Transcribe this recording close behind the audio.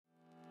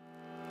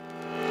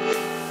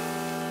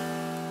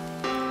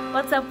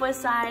What's up,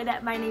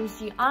 Westside? My name's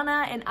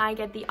Gianna, and I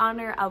get the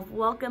honor of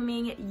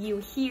welcoming you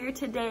here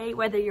today,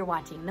 whether you're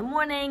watching in the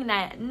morning,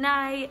 at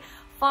night,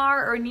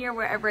 far or near,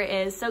 wherever it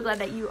is. So glad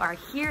that you are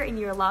here and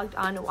you're logged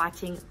on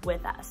watching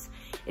with us.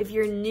 If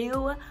you're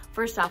new,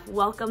 first off,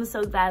 welcome.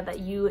 So glad that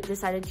you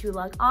decided to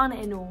log on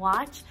and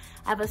watch.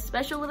 I have a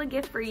special little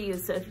gift for you.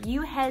 So if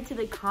you head to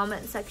the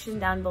comment section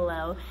down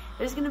below,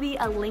 there's gonna be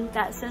a link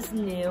that says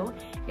new.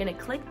 You're gonna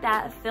click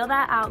that, fill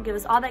that out, give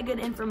us all that good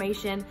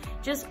information,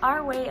 just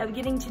our way of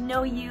getting to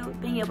know you,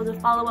 being able to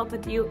follow up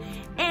with you,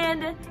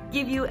 and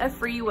give you a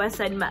free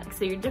Westside mug.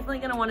 So you're definitely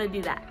gonna wanna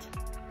do that.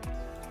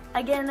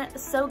 Again,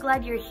 so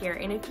glad you're here.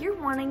 And if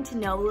you're wanting to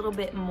know a little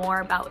bit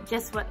more about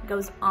just what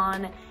goes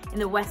on in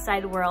the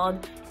Westside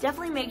world,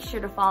 definitely make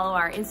sure to follow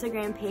our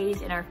Instagram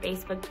page and our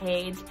Facebook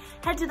page.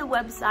 Head to the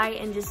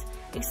website and just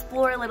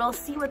explore a little,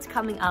 see what's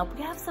coming up.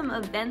 We have some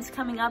events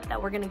coming up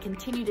that we're gonna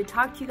continue to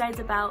talk to you guys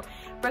about.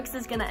 Brooks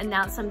is gonna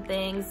announce some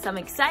things, some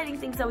exciting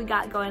things that we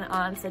got going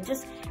on. So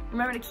just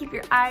remember to keep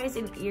your eyes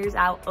and ears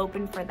out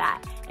open for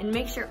that. And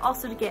make sure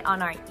also to get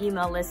on our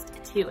email list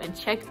too and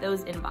check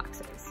those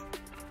inboxes.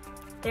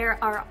 There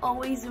are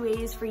always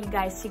ways for you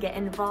guys to get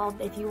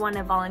involved if you want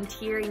to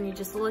volunteer and you're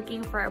just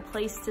looking for a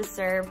place to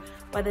serve,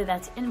 whether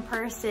that's in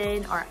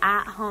person or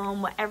at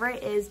home, whatever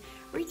it is,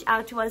 reach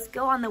out to us,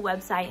 go on the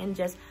website and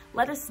just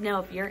let us know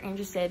if you're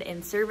interested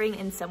in serving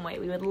in some way.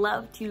 We would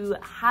love to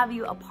have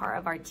you a part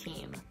of our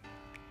team.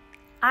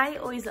 I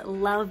always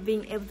love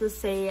being able to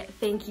say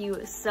thank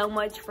you so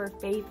much for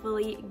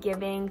faithfully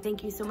giving.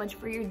 Thank you so much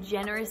for your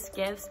generous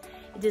gifts.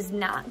 It does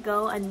not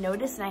go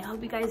unnoticed, and I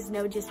hope you guys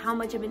know just how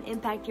much of an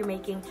impact you're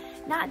making,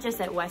 not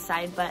just at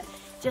Westside, but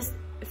just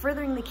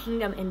furthering the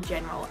kingdom in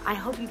general. I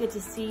hope you get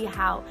to see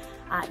how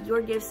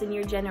your gifts and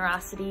your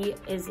generosity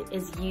is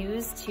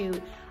used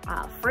to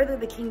further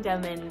the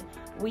kingdom, and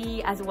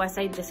we as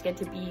Westside just get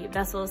to be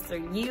vessels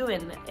through you,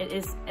 and it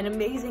is an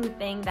amazing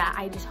thing that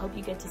I just hope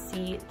you get to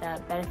see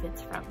the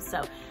benefits from.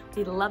 So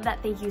we love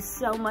that. Thank you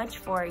so much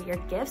for your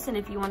gifts, and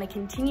if you want to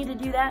continue to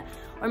do that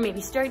or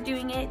maybe start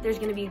doing it, there's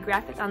going to be a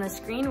graphic on the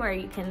screen where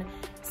you can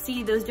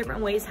see those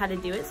different ways how to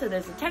do it. So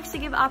there's a text to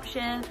give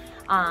option,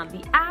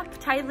 the app,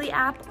 Tidely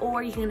app,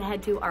 or you can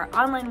head to our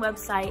online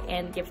website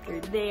and give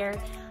through there.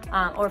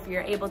 Or if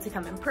you're able to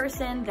come in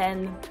person,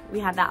 then we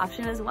have that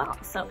option as well.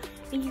 So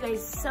thank you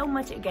guys so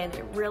much again.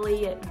 It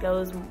really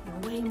goes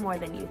way more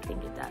than you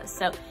think it does.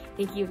 So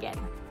thank you again.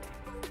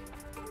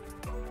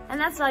 And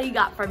that's all you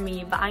got from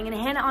me, but I'm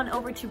gonna hand it on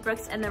over to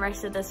Brooks and the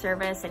rest of the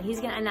service, and he's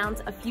gonna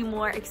announce a few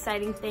more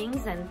exciting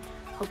things, and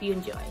hope you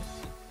enjoy.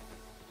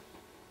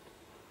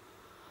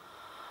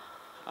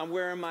 I'm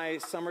wearing my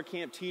summer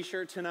camp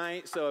t-shirt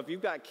tonight, so if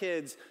you've got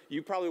kids,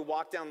 you probably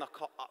walked down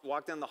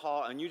the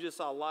hall and you just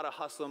saw a lot of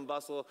hustle and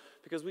bustle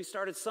because we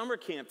started summer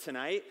camp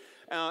tonight.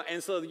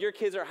 And so your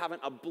kids are having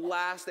a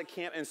blast at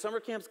camp, and summer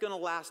camp's gonna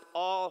last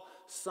all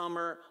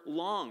summer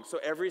long. So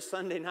every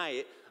Sunday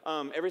night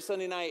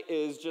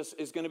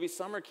is gonna be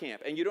summer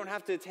camp, and you don't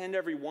have to attend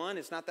every one.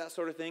 It's not that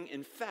sort of thing.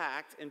 In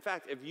fact,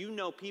 if you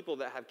know people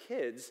that have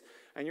kids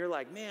and you're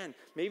like, man,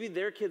 maybe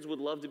their kids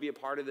would love to be a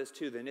part of this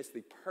too, then it's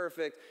the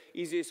perfect,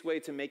 easiest way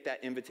to make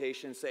that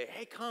invitation. Say,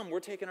 hey, come, we're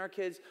taking our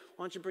kids.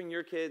 Why don't you bring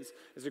your kids?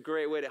 It's a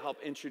great way to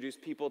help introduce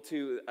people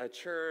to a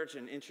church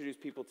and introduce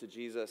people to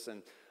Jesus.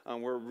 And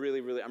I'm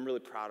really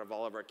proud of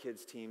all of our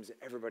kids' teams,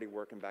 everybody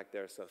working back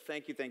there. So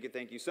thank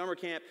you. Summer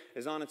camp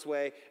is on its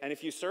way. And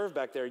if you serve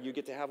back there, you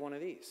get to have one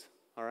of these,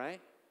 all right?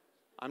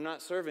 I'm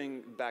not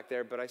serving back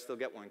there, but I still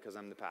get one because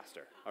I'm the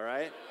pastor, all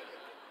right?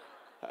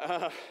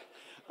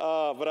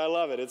 But I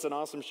love it. It's an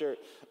awesome shirt.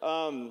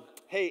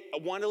 Hey, I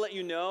wanted to let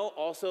you know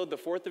also the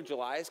 4th of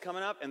July is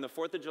coming up, and the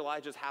 4th of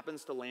July just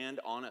happens to land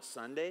on a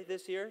Sunday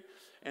this year.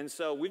 And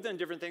so we've done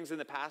different things in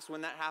the past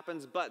when that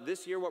happens, but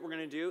this year what we're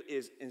going to do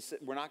is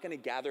we're not going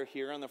to gather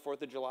here on the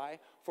 4th of July.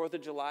 4th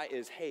of July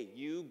is, hey,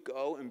 you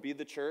go and be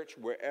the church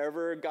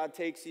wherever God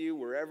takes you,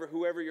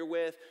 whoever you're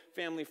with,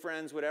 family,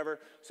 friends, whatever.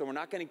 So we're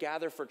not going to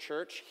gather for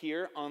church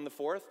here on the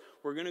 4th.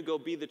 We're going to go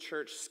be the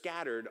church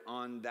scattered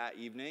on that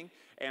evening,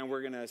 and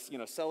we're going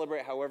to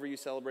celebrate however you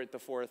celebrate the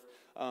 4th.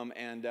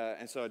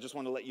 And so I just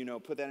want to let you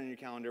know, put that in your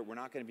calendar. We're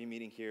not going to be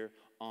meeting here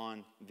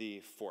on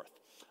the 4th.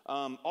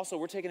 Also,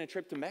 we're taking a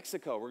trip to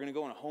Mexico. We're going to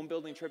go on a home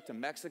building trip to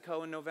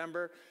Mexico in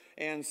November.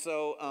 And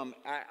so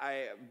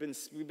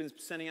we've been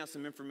sending out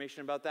some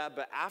information about that.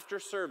 But after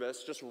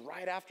service, just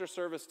right after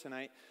service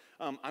tonight,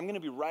 I'm going to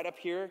be right up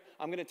here.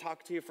 I'm going to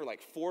talk to you for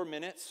like 4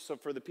 minutes. So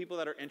for the people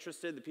that are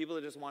interested, the people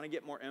that just want to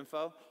get more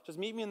info, just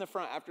meet me in the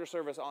front after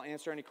service. I'll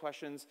answer any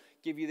questions,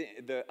 give you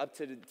the up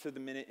to the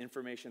minute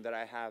information that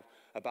I have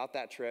about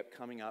that trip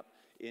coming up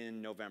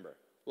in November.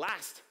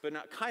 Last, but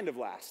not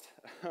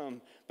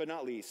but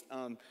not least,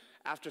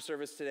 after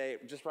service today,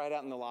 just right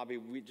out in the lobby,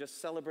 we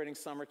just celebrating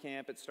summer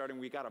camp. It's starting.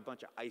 We got a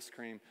bunch of ice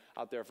cream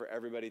out there for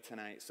everybody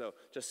tonight. So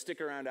just stick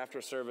around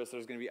after service.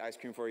 There's going to be ice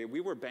cream for you. We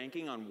were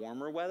banking on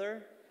warmer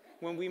weather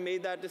when we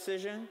made that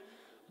decision,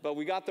 but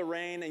we got the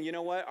rain, and you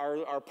know what?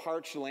 Our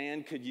parched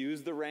land could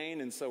use the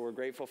rain, and so we're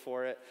grateful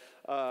for it.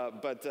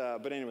 But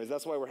anyways,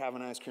 that's why we're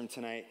having ice cream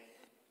tonight.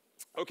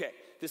 Okay,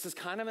 this is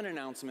kind of an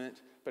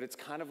announcement, but it's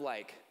kind of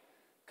like,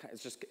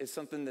 it's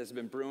something that's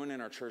been brewing in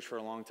our church for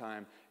a long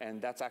time,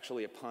 and that's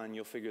actually a pun.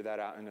 You'll figure that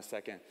out in a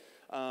second.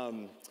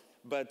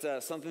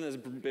 But something that's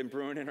been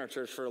brewing in our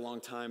church for a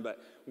long time, but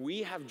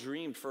we have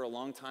dreamed for a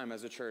long time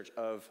as a church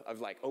of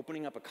like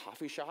opening up a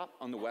coffee shop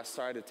on the west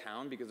side of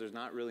town, because there's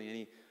not really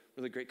any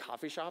really great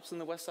coffee shops in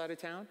the west side of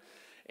town.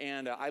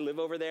 And I live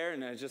over there,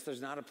 and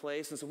there's not a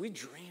place. And so we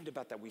dreamed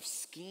about that. We've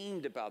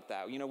schemed about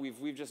that. You know,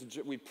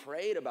 we've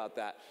prayed about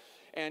that.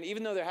 And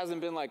even though there hasn't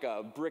been like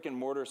a brick and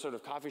mortar sort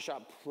of coffee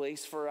shop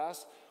place for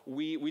us,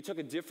 we took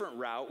a different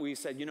route. We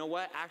said, you know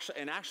what,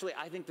 actually,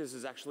 I think this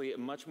is actually a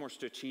much more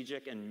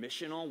strategic and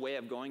missional way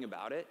of going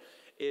about it,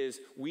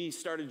 is we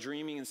started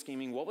dreaming and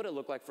scheming, what would it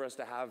look like for us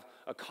to have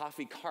a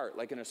coffee cart,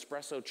 like an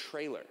espresso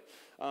trailer?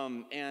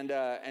 And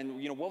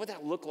you know, what would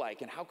that look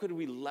like? And how could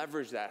we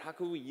leverage that? How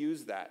could we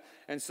use that?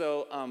 And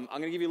so I'm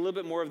going to give you a little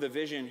bit more of the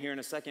vision here in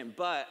a second,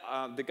 but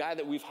the guy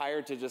that we've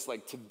hired to just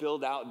like to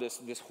build out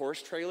this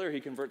horse trailer, he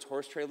converts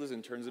horse trailers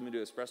and turns them into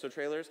espresso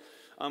trailers.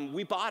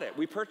 We bought it,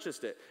 we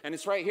purchased it, and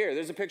it's right here.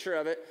 There's a picture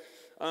of it.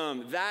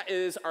 That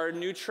is our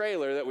new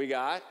trailer that we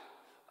got.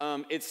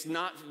 It's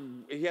not,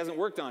 he hasn't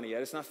worked on it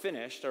yet. It's not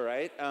finished, all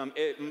right?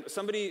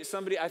 Somebody,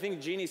 I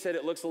think Jeannie said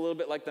it looks a little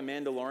bit like The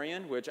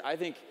Mandalorian, which I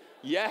think,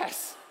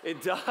 yes,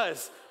 it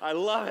does. I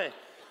love it.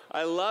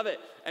 I love it.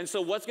 And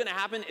so what's going to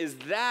happen is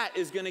that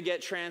is going to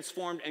get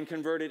transformed and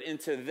converted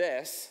into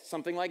this,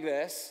 something like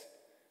this,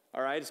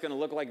 all right? It's going to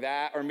look like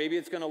that, or maybe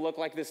it's going to look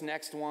like this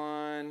next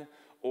one,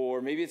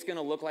 or maybe it's going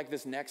to look like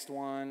this next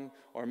one,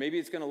 or maybe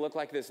it's going to look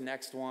like this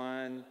next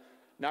one.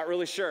 Not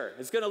really sure.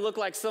 It's going to look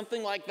like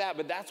something like that,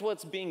 but that's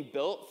what's being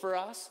built for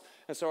us.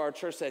 And so our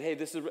church said, hey,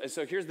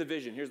 so here's the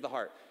vision, here's the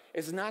heart.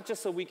 It's not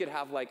just so we could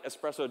have like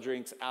espresso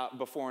drinks out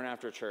before and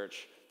after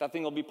church. That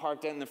thing will be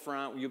parked out in the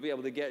front. You'll be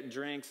able to get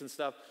drinks and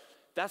stuff.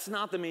 That's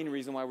not the main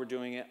reason why we're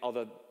doing it,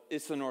 although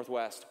it's the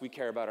Northwest. We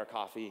care about our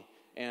coffee,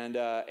 and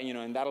you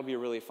know, and that'll be a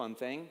really fun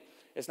thing.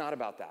 It's not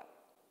about that.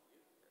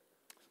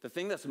 The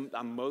thing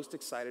I'm most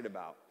excited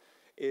about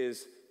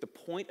is the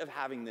point of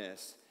having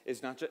this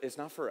is it's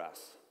not for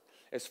us.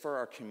 It's for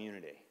our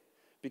community.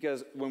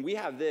 Because when we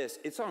have this,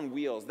 it's on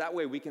wheels. That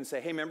way we can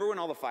say, hey, remember when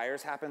all the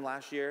fires happened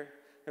last year?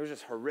 It was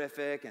just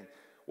horrific. And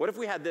what if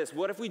we had this?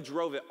 What if we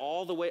drove it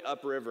all the way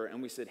upriver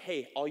and we said,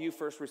 hey, all you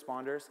first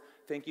responders,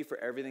 thank you for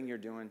everything you're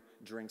doing.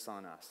 Drinks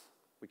on us.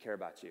 We care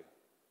about you.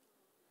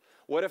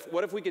 What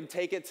if we could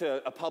take it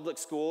to a public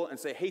school and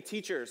say, hey,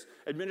 teachers,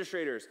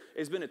 administrators,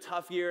 it's been a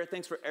tough year.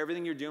 Thanks for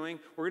everything you're doing.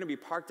 We're going to be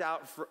parked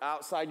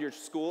outside your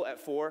school at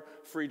 4,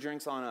 free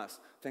drinks on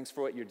us. Thanks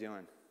for what you're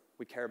doing.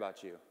 We care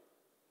about you.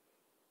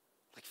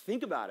 Like,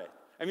 think about it.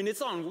 I mean,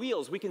 it's on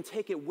wheels. We can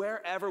take it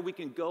wherever, we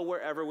can go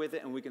wherever with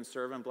it, and we can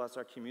serve and bless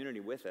our community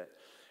with it.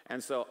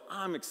 And so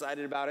I'm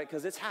excited about it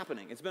because it's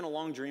happening. It's been a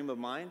long dream of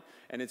mine,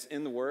 and it's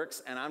in the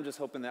works, and I'm just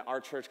hoping that our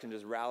church can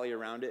just rally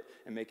around it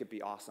and make it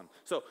be awesome.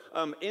 So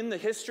in the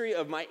history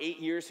of my 8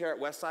 years here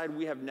at Westside,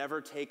 we have never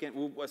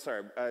taken,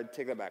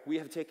 take that back. We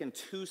have taken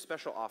 2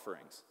 special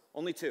offerings.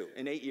 Only 2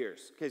 in 8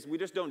 years, because we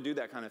just don't do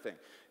that kind of thing.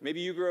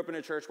 Maybe you grew up in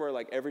a church where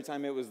like every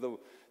time it was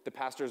the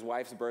pastor's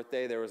wife's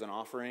birthday, there was an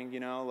offering, you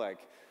know, like,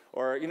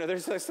 or, you know,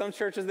 there's like some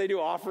churches, they do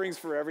offerings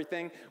for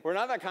everything. We're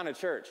not that kind of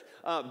church.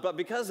 But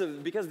because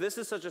this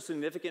is such a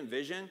significant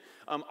vision,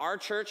 our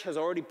church has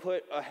already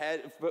put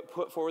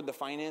forward the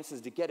finances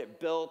to get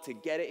it built, to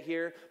get it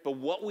here. But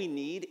what we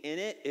need in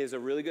it is a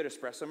really good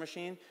espresso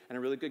machine and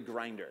a really good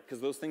grinder, because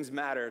those things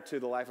matter to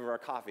the life of our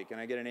coffee. Can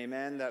I get an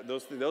amen?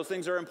 Those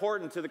things are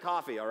important to the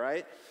coffee, all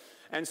right?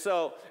 And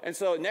so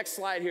next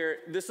slide here,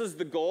 this is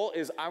the goal,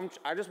 is I want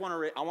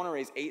to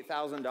raise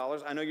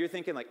 $8,000. I know you're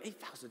thinking like,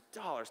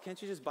 $8,000, can't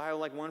you just buy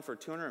like one for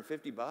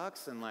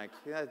 $250? And like,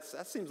 yeah,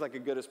 that seems like a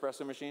good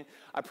espresso machine.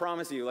 I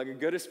promise you, like a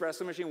good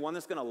espresso machine, one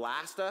that's gonna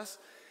last us,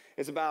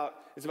 it's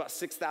about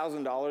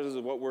 $6,000 is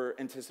what we're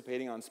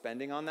anticipating on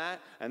spending on that.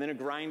 And then a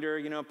grinder,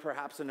 you know,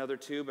 perhaps another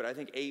 2, but I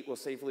think 8 will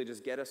safely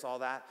just get us all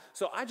that.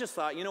 So I just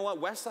thought, you know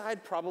what,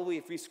 Westside, probably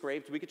if we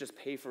scraped, we could just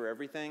pay for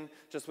everything,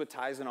 just with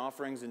tithes and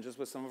offerings and just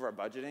with some of our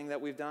budgeting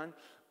that we've done.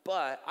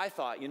 But I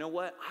thought, you know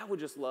what, I would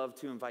just love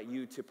to invite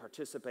you to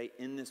participate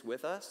in this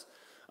with us.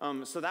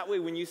 So that way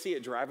when you see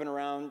it driving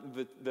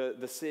around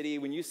the city,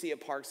 when you see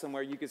it parked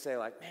somewhere, you could say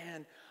like,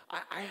 man,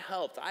 I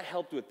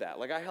helped with that.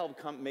 Like I helped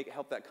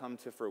that come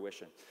to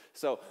fruition.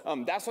 So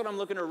that's what I'm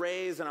looking to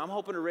raise, and I'm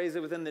hoping to raise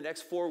it within the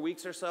next 4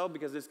 weeks or so,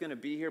 because it's gonna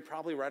be here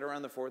probably right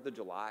around the 4th of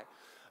July.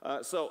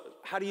 So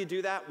how do you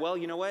do that? Well,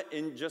 you know what?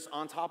 Just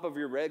on top of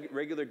your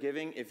regular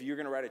giving, if you're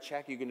going to write a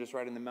check, you can just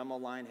write in the memo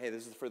line, hey,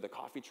 this is for the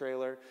coffee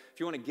trailer. If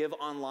you want to give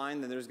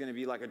online, then there's going to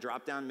be like a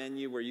drop-down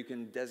menu where you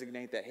can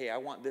designate that, hey, I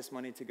want this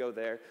money to go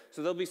there.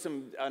 So there'll be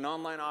an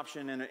online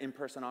option and an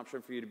in-person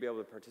option for you to be able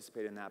to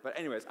participate in that. But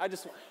anyways,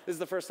 this is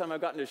the first time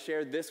I've gotten to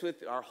share this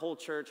with our whole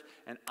church,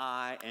 and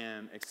I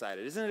am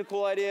excited. Isn't it a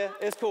cool idea?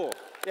 It's cool.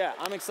 Yeah,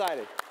 I'm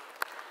excited.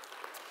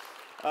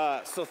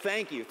 So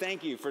thank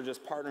you for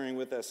just partnering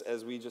with us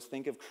as we just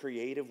think of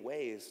creative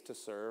ways to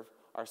serve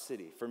our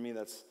city. For me,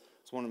 that's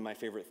It's one of my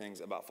favorite things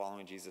about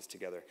following Jesus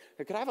together.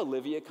 Could I have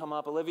Olivia come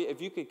up? Olivia,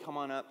 if you could come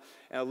on up.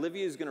 And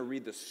Olivia is going to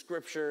read the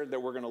scripture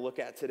that we're going to look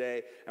at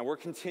today. And we're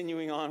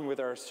continuing on with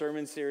our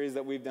sermon series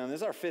that we've done.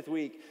 This is our 5th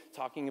week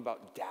talking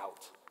about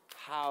doubt.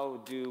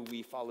 How do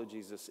we follow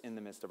Jesus in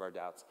the midst of our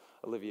doubts?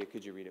 Olivia,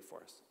 could you read it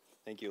for us?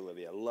 Thank you,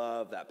 Olivia. I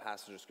love that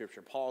passage of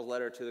scripture. Paul's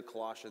letter to the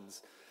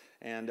Colossians.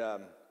 And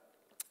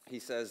he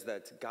says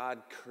that God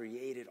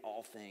created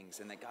all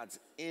things and that God's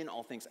in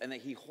all things and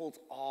that he holds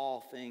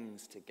all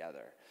things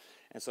together.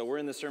 And so we're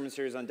in the sermon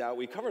series on doubt.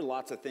 We covered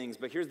lots of things,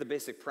 but here's the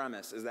basic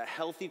premise, is that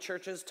healthy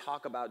churches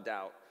talk about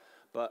doubt,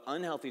 but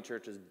unhealthy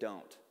churches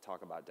don't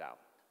talk about doubt.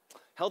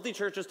 Healthy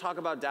churches talk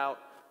about doubt,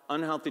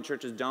 unhealthy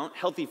churches don't.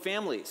 Healthy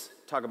families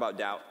talk about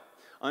doubt,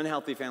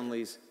 unhealthy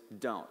families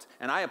don't.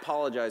 And I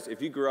apologize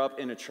if you grew up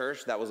in a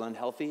church that was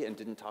unhealthy and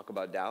didn't talk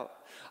about doubt.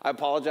 I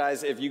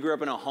apologize if you grew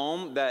up in a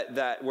home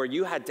that where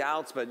you had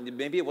doubts, but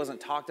maybe it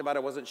wasn't talked about,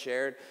 it wasn't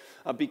shared.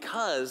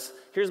 Because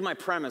here's my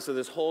premise of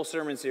this whole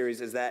sermon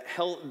series is that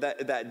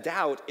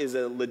doubt is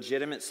a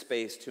legitimate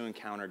space to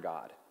encounter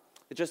God.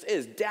 It just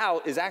is.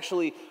 Doubt is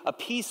actually a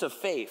piece of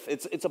faith.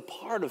 It's a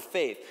part of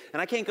faith.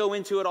 And I can't go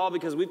into it all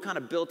because we've kind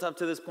of built up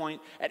to this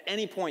point. At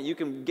any point, you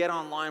can get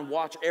online,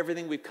 watch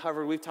everything we've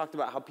covered. We've talked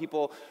about how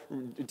people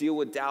deal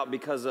with doubt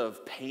because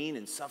of pain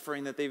and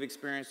suffering that they've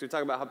experienced. We've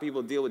talked about how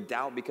people deal with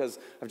doubt because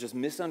of just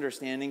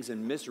misunderstandings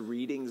and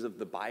misreadings of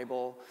the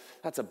Bible.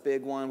 That's a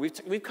big one.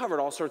 We've covered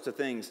all sorts of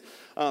things.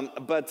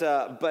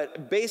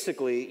 But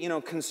basically,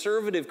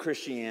 conservative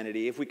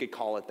Christianity, if we could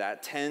call it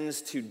that,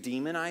 tends to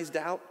demonize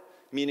doubt.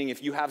 Meaning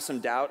if you have some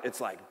doubt, it's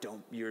like,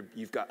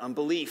 you've got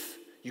unbelief.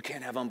 You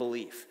can't have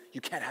unbelief. You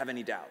can't have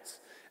any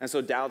doubts. And so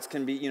doubts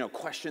can be,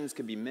 questions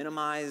can be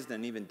minimized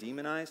and even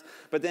demonized.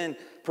 But then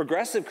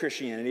progressive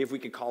Christianity, if we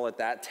could call it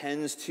that,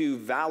 tends to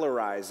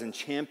valorize and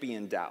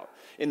champion doubt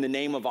in the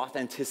name of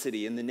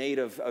authenticity, in the name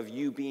of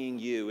you being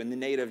you, in the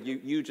name of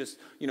you just,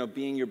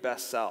 being your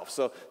best self.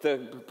 So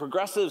the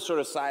progressive sort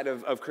of side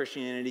of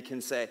Christianity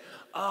can say,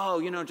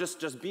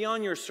 just be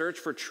on your search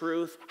for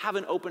truth, have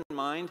an open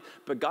mind,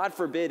 but God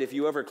forbid if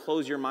you ever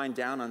close your mind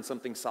down on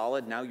something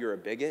solid, now you're a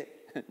bigot.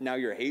 Now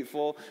you're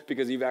hateful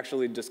because you've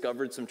actually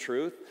discovered some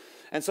truth.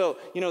 And so,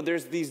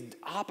 there's these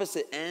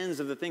opposite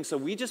ends of the thing. So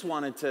we just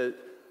wanted to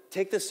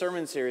take this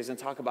sermon series and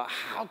talk about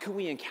how can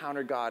we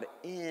encounter God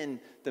in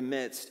the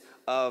midst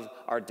of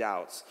our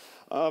doubts.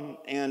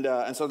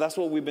 And so that's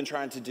what we've been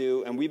trying to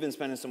do, and we've been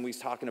spending some weeks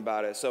talking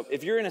about it. So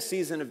if you're in a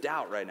season of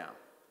doubt right now,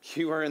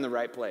 you are in the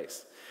right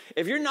place.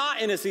 If you're not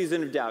in a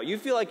season of doubt, you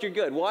feel like you're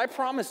good. Well, I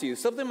promise you,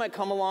 something might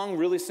come along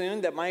really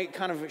soon that might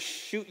kind of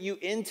shoot you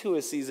into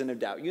a season of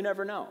doubt. You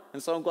never know.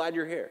 And so I'm glad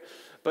you're here.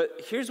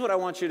 But here's what I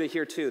want you to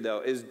hear too,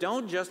 though, is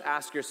don't just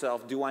ask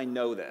yourself, do I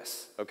know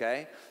this?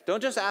 Okay? Don't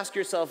just ask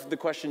yourself the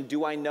question,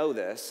 do I know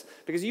this?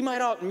 Because you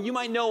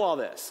might know all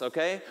this,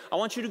 okay? I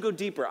want you to go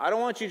deeper. I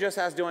don't want you to just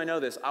ask, do I know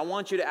this? I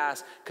want you to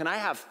ask, can I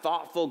have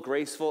thoughtful,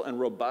 graceful, and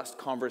robust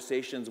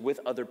conversations with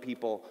other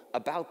people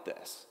about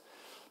this?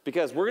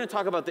 Because we're going to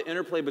talk about the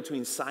interplay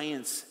between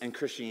science and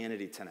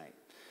Christianity tonight.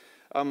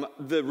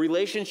 The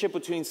relationship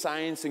between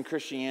science and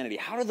Christianity.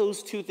 How do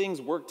those two things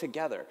work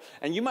together?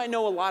 And you might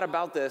know a lot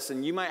about this,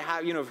 and you might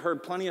have,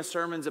 heard plenty of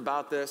sermons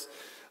about this.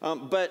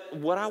 But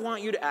what I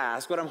want you to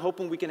ask, what I'm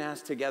hoping we can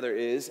ask together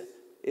is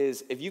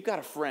if you've got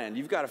a friend,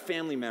 you've got a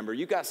family member,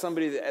 you've got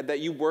somebody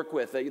that you work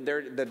with,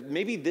 that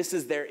maybe this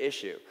is their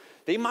issue.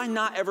 They might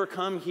not ever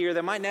come here.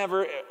 They might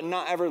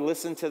not ever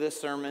listen to this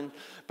sermon,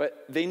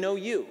 but they know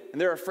you,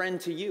 and they're a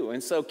friend to you.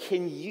 And so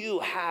can you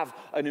have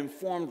an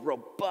informed,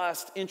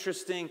 robust,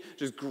 interesting,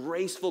 just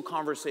graceful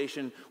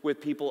conversation with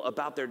people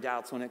about their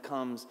doubts when it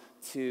comes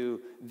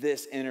to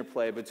this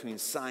interplay between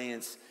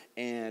science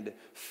and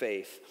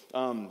faith?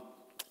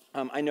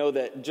 I know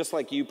that just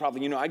like you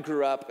probably, I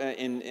grew up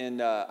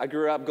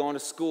going to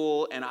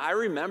school, and I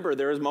remember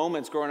there was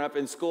moments growing up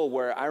in school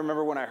where I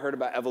remember when I heard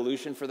about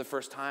evolution for the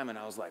first time, and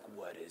I was like,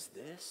 what is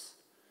this?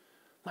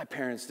 My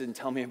parents didn't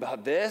tell me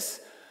about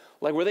this.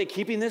 Like, were they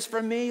keeping this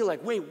from me?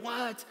 Like, wait,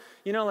 what?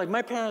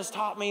 My parents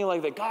taught me,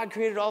 that God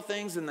created all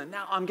things, and then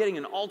now I'm getting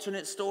an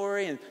alternate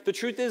story. And the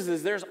truth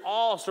is there's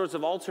all sorts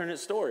of alternate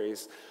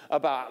stories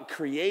about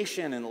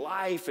creation and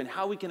life and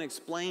how we can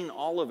explain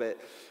all of it.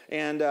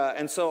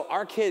 And so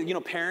our kids,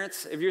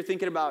 parents, if you're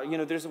thinking about,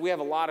 we have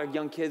a lot of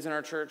young kids in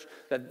our church,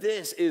 that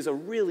this is a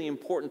really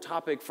important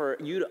topic for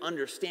you to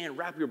understand,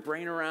 wrap your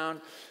brain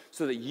around,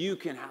 so that you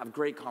can have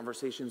great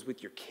conversations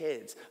with your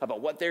kids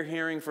about what they're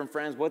hearing from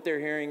friends, what they're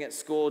hearing at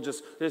school.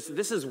 Just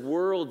this is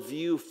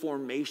worldview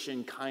formation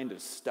kind of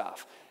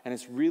stuff. And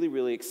it's really,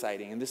 really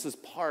exciting. And this is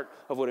part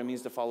of what it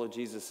means to follow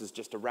Jesus, is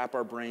just to wrap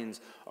our brains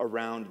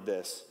around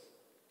this.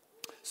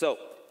 So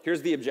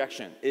here's the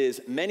objection, is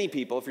many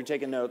people, if you're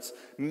taking notes,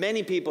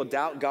 many people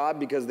doubt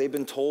God because they've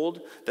been told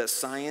that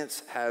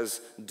science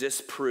has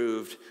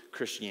disproved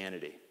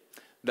Christianity.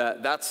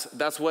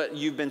 That's what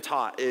you've been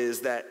taught,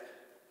 is that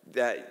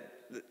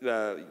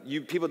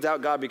people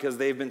doubt God because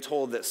they've been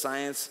told that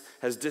science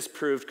has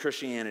disproved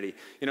Christianity.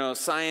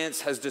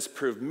 Science has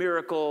disproved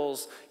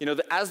miracles.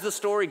 As the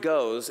story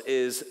goes,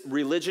 is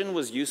religion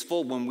was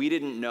useful when we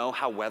didn't know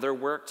how weather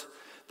worked.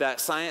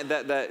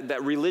 That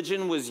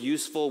religion was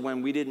useful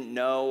when we didn't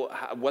know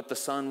what the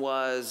sun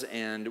was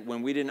and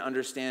when we didn't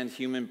understand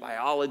human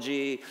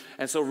biology.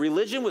 And so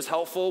religion was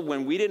helpful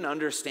when we didn't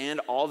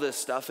understand all this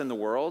stuff in the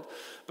world.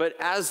 But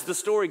as the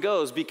story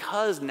goes,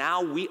 because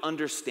now we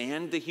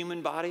understand the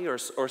human body, or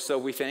so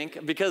we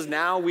think, because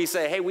now we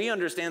say, hey, we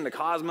understand the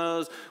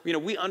cosmos,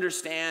 we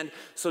understand.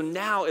 So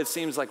now it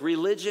seems like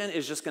religion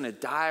is just going to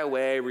die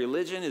away.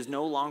 Religion is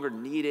no longer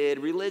needed.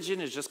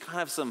 Religion is just kind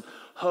of some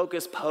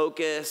hocus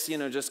pocus,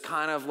 just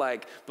kind of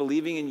like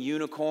believing in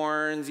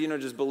unicorns,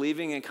 just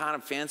believing in kind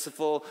of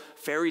fanciful,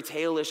 fairy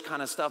tale-ish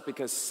kind of stuff,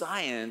 because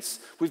science,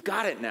 we've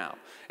got it now.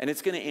 And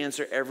it's going to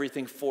answer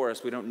everything for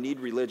us. We don't need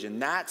religion.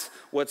 That's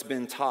what's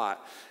been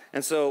taught.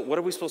 And so what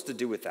are we supposed to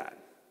do with that?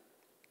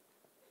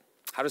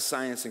 How does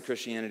science and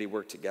Christianity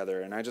work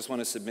together? And I just want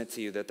to submit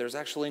to you that there's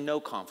actually no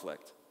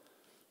conflict.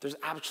 There's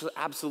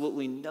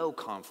absolutely no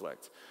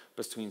conflict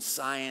between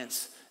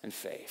science and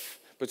faith,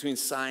 between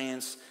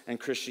science and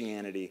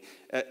Christianity.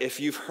 If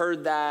you've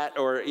heard that,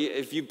 or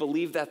if you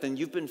believe that, then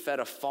you've been fed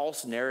a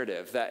false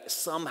narrative that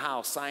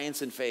somehow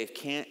science and faith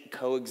can't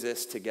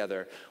coexist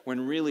together,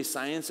 when really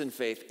science and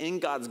faith, in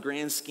God's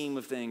grand scheme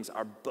of things,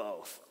 are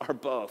both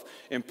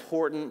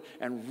important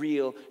and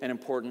real and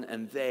important,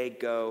 and they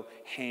go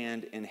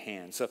hand in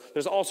hand. So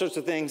there's all sorts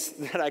of things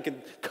that I could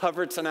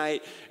cover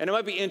tonight, and it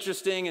might be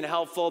interesting and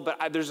helpful, but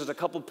there's just a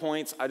couple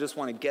points I just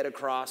want to get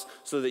across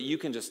so that you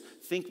can just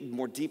think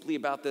more deeply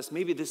about this.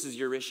 Maybe this is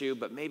your issue,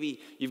 but maybe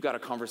you've got a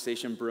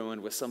conversation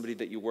brewing with somebody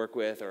that you work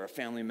with or a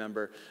family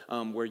member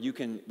where you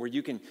can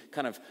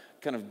kind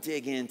of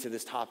dig into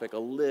this topic a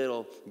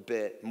little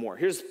bit more.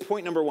 Here's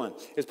point number one.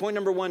 Point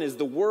number one is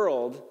the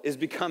world is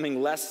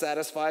becoming less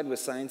satisfied with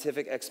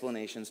scientific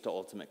explanations to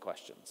ultimate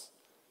questions.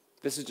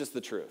 This is just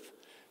the truth.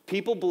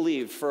 People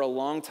believed for a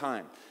long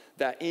time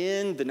that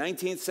in the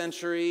 19th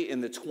century,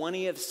 in the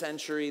 20th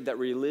century, that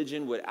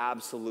religion would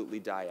absolutely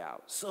die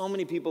out. So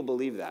many people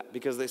believe that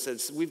because they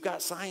said, we've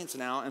got science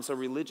now, and so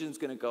religion's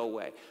going to go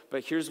away.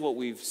 But here's what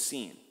we've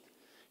seen.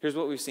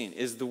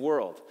 Is the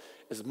world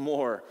is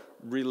more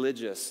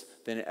religious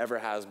than it ever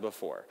has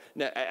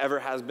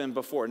been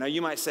before. Now,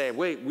 you might say,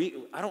 wait,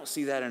 I don't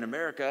see that in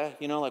America.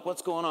 Like,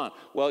 what's going on?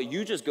 Well,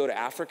 you just go to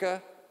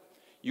Africa,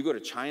 you go to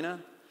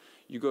China,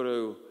 you go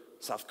to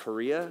South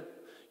Korea,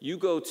 you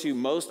go to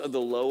most of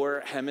the lower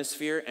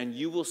hemisphere, and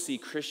you will see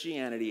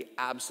Christianity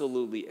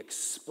absolutely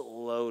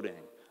exploding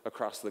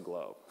across the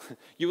globe.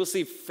 You will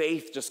see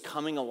faith just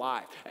coming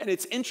alive. And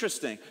it's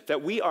interesting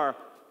that we are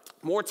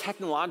more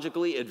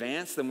technologically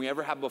advanced than we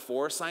ever have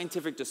before.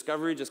 Scientific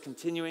discovery just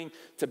continuing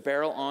to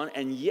barrel on,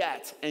 and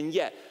yet,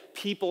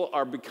 people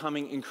are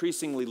becoming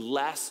increasingly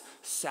less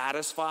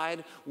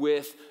satisfied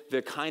with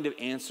the kind of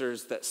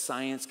answers that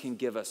science can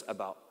give us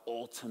about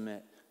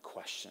ultimate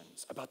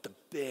questions, about the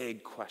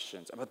big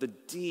questions, about the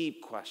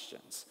deep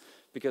questions.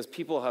 Because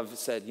people have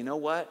said, you know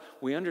what?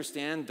 We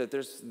understand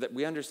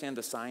we understand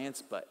the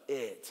science, but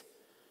it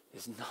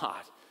is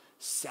not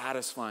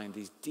satisfying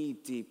these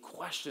deep, deep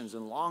questions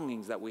and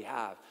longings that we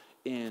have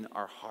in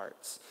our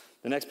hearts.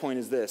 The next point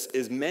is this,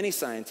 is many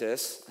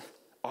scientists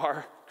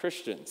are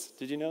Christians.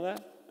 Did you know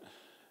that?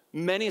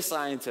 Many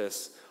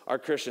scientists are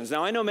Christians.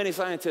 Now, I know many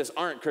scientists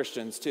aren't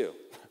Christians too.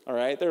 All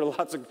right, there's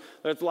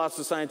lots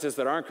of scientists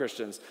that aren't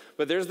Christians,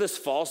 but there's this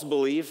false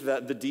belief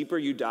that the deeper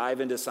you dive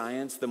into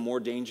science, the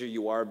more danger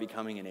you are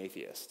becoming an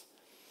atheist,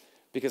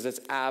 because it's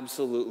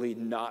absolutely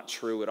not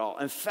true at all.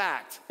 In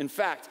fact,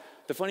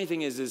 the funny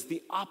thing is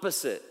the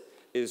opposite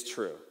is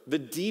true. The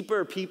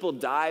deeper people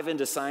dive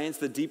into science,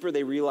 the deeper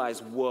they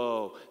realize,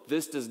 whoa,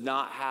 this does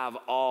not have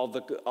all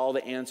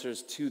the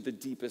answers to the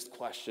deepest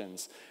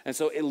questions. And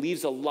so it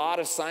leaves a lot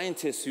of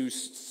scientists who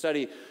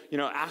study,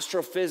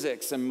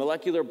 astrophysics and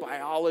molecular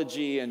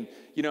biology and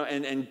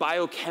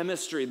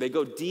biochemistry. They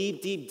go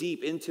deep, deep,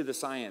 deep into the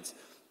science,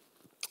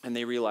 and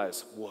they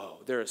realize,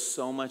 whoa, there is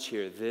so much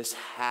here. This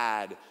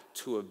had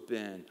to have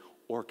been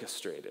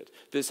orchestrated.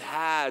 This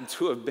had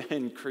to have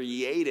been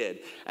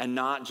created and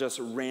not just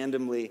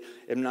randomly,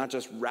 and not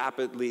just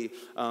rapidly,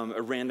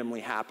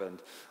 randomly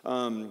happened.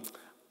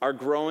 Our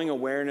growing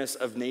awareness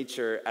of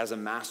nature as a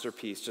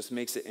masterpiece just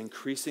makes it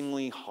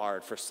increasingly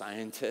hard for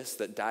scientists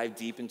that dive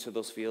deep into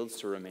those fields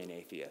to remain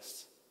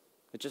atheists.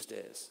 It just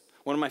is.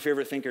 One of my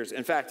favorite thinkers.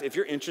 In fact, if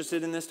you're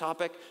interested in this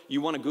topic,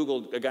 you want to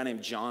Google a guy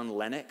named John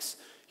Lennox.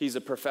 He's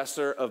a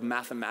professor of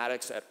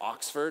mathematics at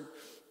Oxford.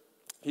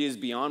 He is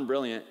beyond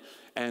brilliant.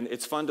 And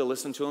it's fun to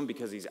listen to him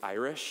because he's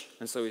Irish,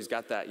 and so he's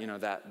got that,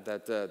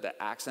 that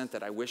accent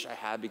that I wish I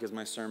had, because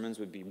my sermons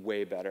would be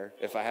way better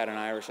if I had an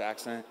Irish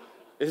accent.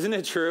 Isn't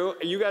it true?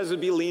 You guys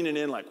would be leaning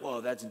in like,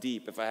 whoa, that's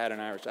deep if I had an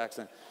Irish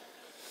accent.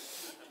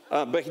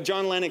 But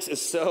John Lennox is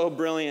so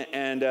brilliant,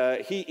 and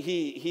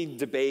he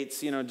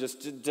debates,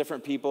 just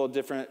different people,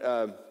 different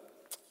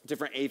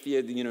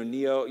atheists,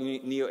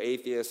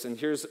 neo-atheists. And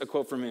here's a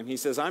quote from him. He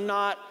says, I'm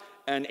not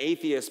an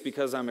atheist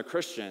because I'm a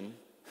Christian.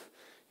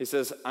 He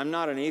says, I'm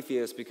not an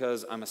atheist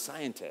because I'm a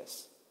scientist.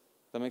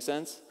 Does that make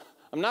sense?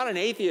 I'm not an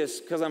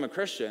atheist because I'm a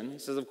Christian. He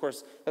says, of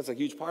course, that's a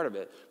huge part of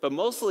it. But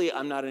mostly,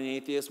 I'm not an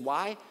atheist.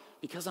 Why?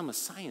 Because I'm a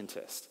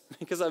scientist.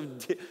 Because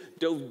I've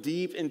dove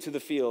deep into the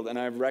field, and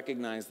I've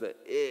recognized that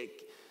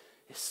it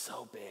is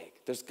so big.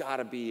 There's got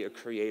to be a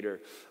creator.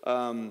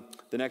 The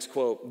next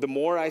quote, the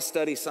more I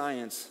study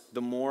science,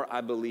 the more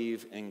I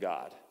believe in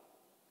God.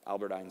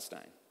 Albert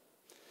Einstein.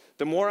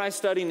 The more I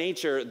study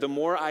nature, the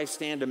more I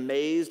stand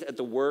amazed at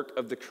the work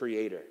of the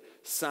Creator.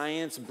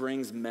 Science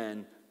brings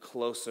men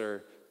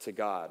closer to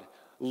God.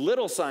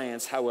 Little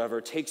science,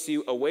 however, takes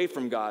you away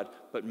from God,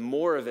 but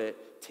more of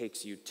it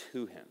takes you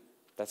to him.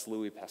 That's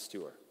Louis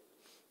Pasteur.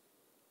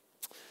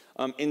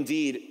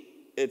 Indeed,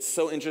 it's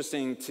so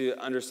interesting to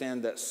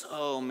understand that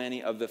so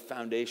many of the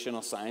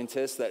foundational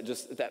scientists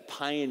that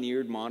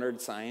pioneered modern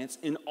science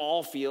in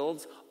all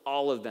fields,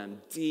 all of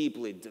them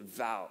deeply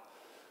devout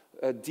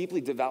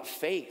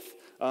faith.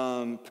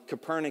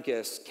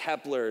 Copernicus,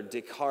 Kepler,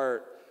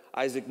 Descartes,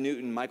 Isaac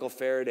Newton, Michael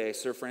Faraday,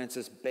 Sir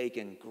Francis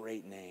Bacon,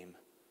 great name.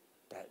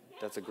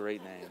 That's a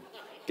great name.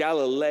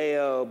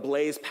 Galileo,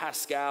 Blaise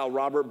Pascal,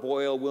 Robert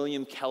Boyle,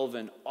 William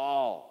Kelvin,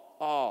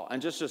 all,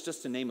 and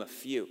just to name a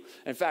few.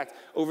 In fact,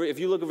 if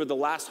you look over the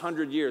last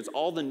 100 years,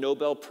 all the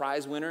Nobel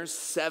Prize winners,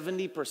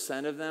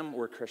 70% of them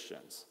were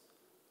Christians.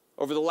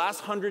 Over the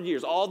last 100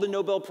 years, all the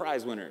Nobel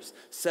Prize winners,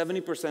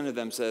 70% of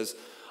them says,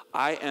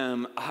 I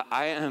am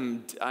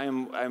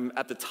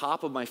at the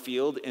top of my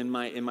field in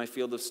my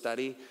field of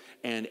study,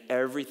 and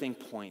everything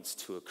points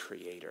to a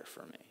creator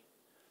for me.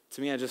 To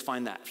me, I just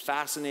find that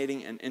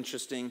fascinating and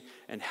interesting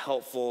and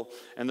helpful.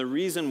 And the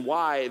reason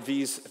why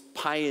these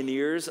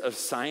pioneers of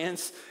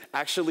science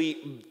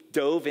actually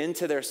dove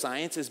into their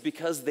science is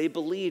because they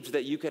believed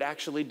that you could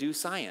actually do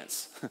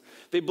science.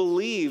 They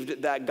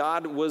believed that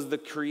God was the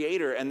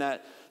creator and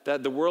that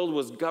the world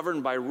was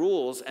governed by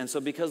rules. And so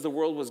because the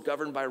world was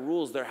governed by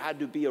rules, there had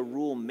to be a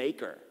rule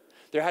maker.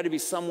 There had to be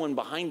someone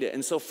behind it.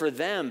 And so for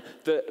them,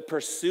 the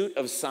pursuit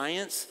of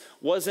science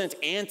wasn't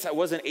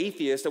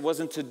atheist. It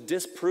wasn't to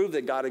disprove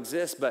that God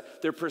exists,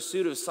 but their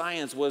pursuit of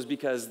science was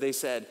because they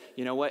said,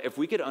 you know what, if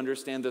we could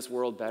understand this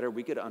world better,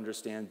 we could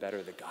understand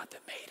better the God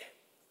that made it.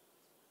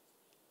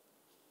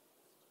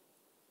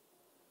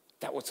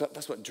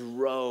 That's what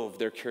drove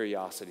their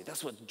curiosity.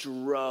 That's what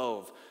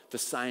drove the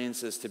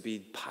sciences to be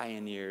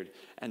pioneered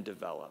and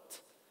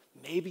developed.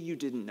 Maybe you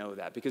didn't know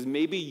that because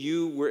maybe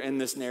you were in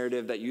this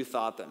narrative that you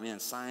thought that, man,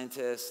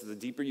 scientists, the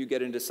deeper you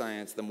get into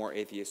science, the more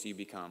atheist you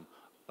become.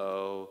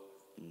 Oh,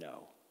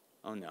 no.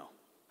 Oh, no.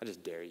 I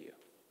just dare you.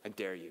 I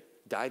dare you.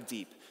 Dive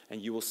deep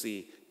and you will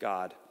see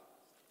God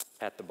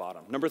at the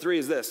bottom. Number 3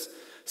 is this.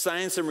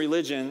 Science and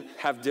religion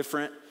have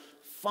different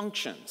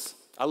functions.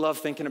 I love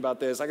thinking about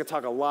this. I could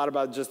talk a lot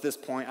about just this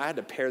point. I had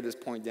to pare this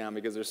point down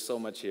because there's so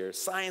much here.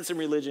 Science and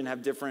religion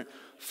have different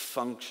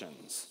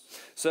functions.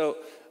 So,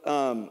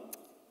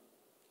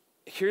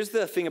 here's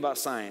the thing about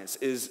science,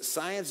 is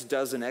science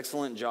does an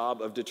excellent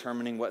job of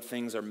determining what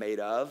things are made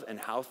of and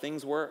how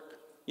things work,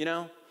 you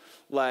know?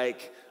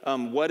 Like,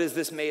 what is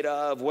this made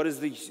of? What is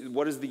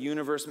the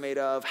universe made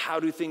of? How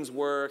do things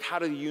work? How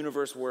do the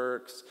universe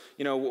works?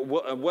 You know,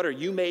 what are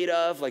you made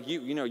of? Like,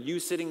 you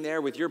sitting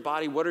there with your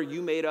body, what are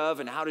you made of?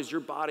 And how does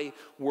your body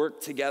work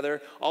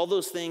together? All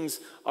those things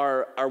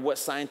are what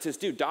scientists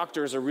do.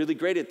 Doctors are really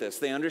great at this.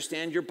 They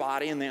understand your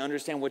body and they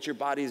understand what your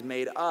body is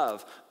made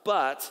of.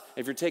 But,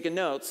 if you're taking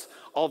notes,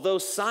 although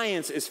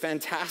science is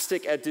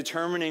fantastic at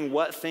determining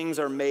what things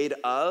are made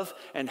of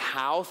and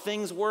how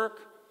things work,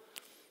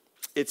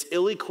 it's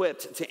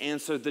ill-equipped to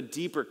answer the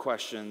deeper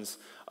questions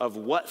of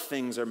what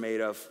things are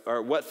made of,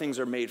 or what things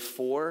are made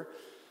for,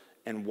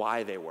 and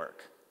why they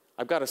work.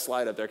 I've got a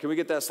slide up there. Can we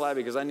get that slide?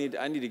 Because I need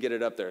to get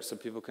it up there so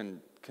people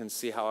can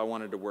see how I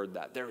wanted to word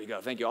that. There we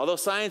go. Thank you. Although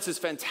science is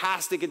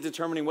fantastic at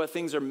determining what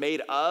things are made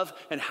of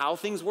and how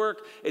things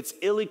work, it's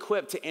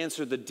ill-equipped to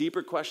answer the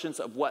deeper questions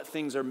of what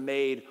things are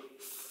made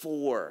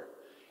for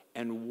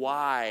and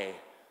why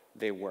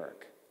they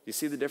work. You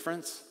see the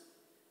difference?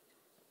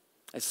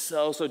 It's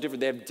so different.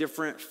 They have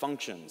different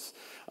functions.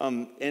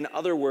 In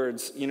other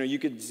words, you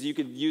could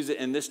use it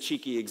in this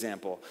cheeky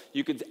example.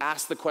 You could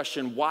ask the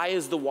question, why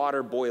is the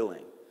water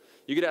boiling?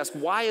 You could ask,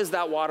 why is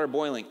that water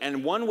boiling?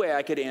 And one way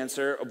I could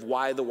answer of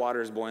why the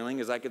water is boiling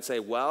is I could say,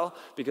 well,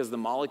 because the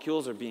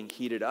molecules are being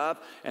heated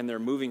up and they're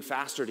moving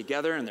faster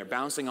together and they're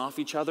bouncing off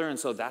each other, and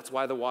so that's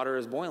why the water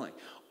is boiling.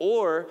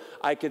 Or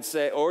I could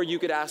say, or you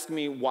could ask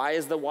me, why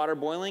is the water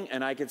boiling?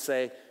 And I could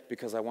say,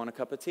 because I want a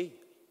cup of tea.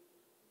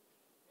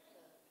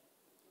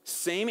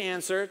 Same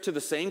answer to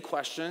the same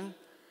question.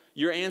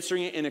 You're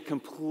answering it in a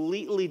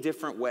completely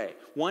different way.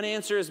 One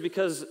answer is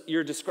because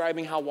you're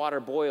describing how water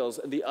boils.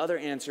 The other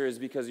answer is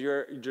because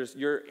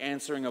you're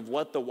answering of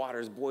what the water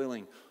is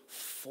boiling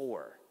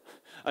for.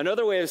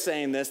 Another way of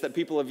saying this that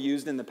people have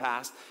used in the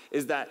past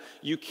is that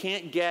you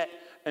can't get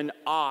an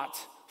ought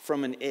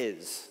from an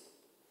is.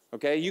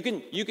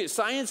 Okay?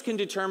 Science can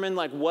determine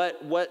like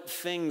what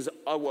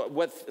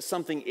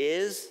something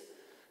is.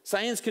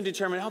 Science can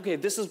determine, okay,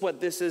 this is what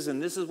this is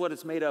and this is what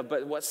it's made of,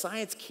 but what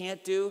science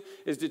can't do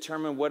is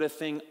determine what a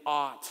thing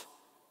ought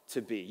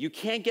to be. You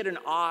can't get an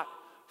ought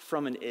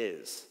from an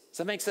is. Does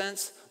that make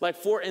sense? Like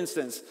for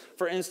instance,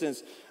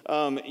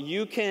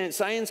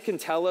 science can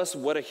tell us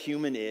what a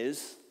human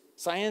is.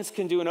 Science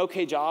can do an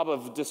okay job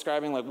of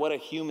describing like what a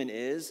human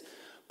is,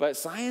 but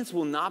science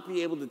will not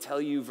be able to tell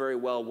you very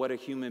well what a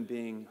human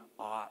being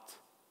ought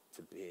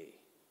to be.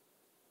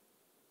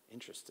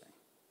 Interesting.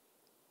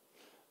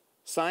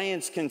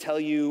 Science can tell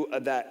you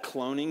that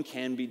cloning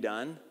can be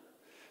done.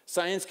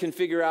 Science can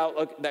figure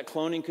out that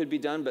cloning could be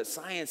done, but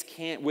science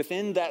can't,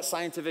 within that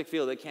scientific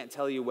field, it can't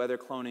tell you whether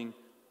cloning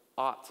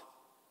ought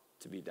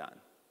to be done.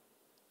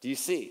 Do you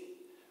see?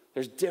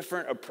 There's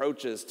different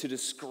approaches to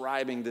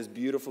describing this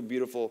beautiful,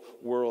 beautiful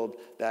world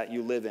that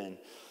you live in.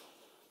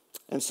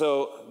 And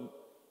so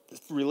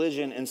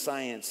religion and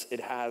science, it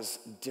has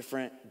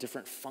different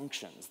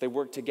functions. They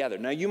work together.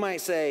 Now you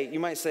might say,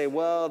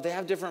 well, they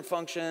have different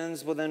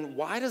functions. Well, then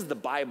why does the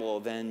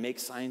Bible then make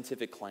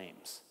scientific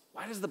claims?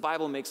 Why does the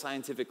Bible make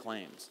scientific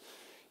claims?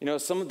 You know,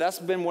 that's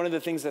been one of the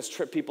things that's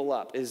tripped people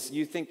up is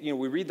you think,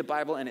 we read the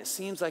Bible and it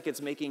seems like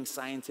it's making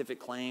scientific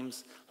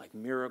claims like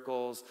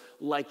miracles,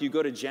 like you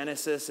go to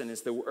Genesis and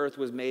it's the earth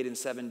was made in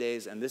 7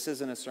 days. And this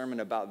isn't a sermon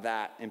about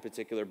that in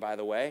particular, by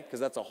the way, because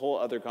that's a whole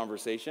other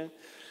conversation.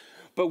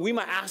 But we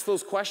might ask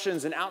those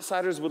questions and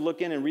outsiders would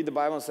look in and read the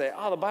Bible and say,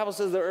 oh, the Bible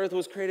says the earth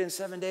was created in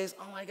 7 days.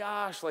 Oh my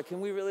gosh, like,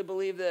 can we really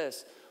believe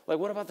this? Like,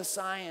 what about the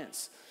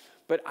science?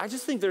 But I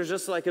just think there's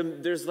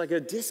a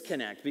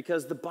disconnect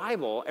because the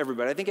Bible,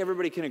 I think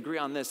everybody can agree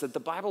on this, that the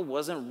Bible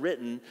wasn't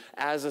written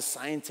as a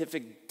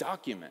scientific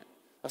document.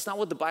 That's not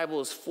what the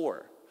Bible is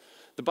for.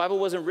 The Bible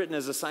wasn't written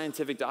as a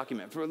scientific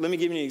document. Let me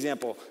give you an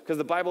example, because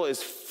the Bible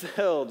is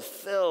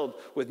filled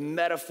with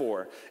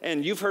metaphor.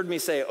 And you've heard me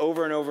say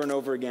over and over and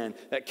over again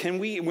that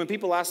when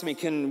people ask me,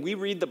 can we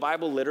read the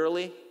Bible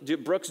literally?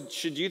 Brooks,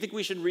 do you think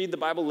we should read the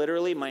Bible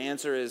literally? My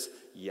answer is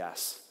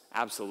yes,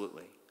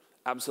 absolutely,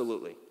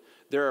 absolutely.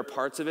 There are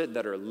parts of it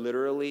that are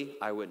literally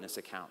eyewitness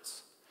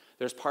accounts.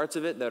 There's parts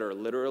of it that are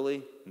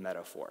literally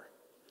metaphor.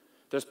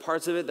 There's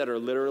parts of it that are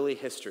literally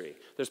history.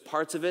 There's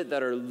parts of it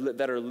that are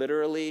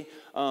literally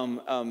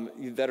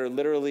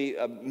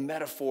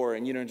metaphor,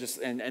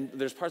 and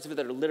there's parts of it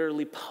that are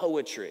literally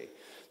poetry.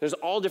 There's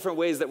all different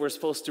ways that we're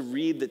supposed to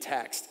read the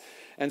text.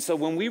 And so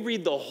when we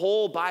read the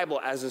whole Bible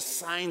as a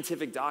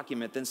scientific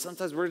document, then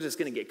sometimes we're just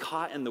going to get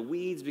caught in the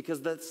weeds because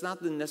that's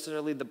not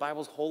necessarily the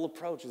Bible's whole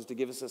approach is to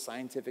give us a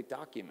scientific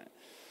document.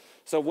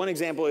 So one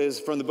example is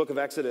from the book of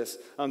Exodus.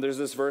 There's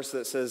this verse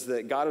that says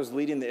that God was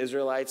leading the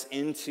Israelites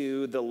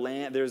into the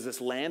land. There's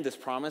this land, this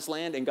promised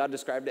land, and God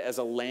described it as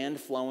a land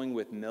flowing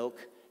with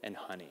milk and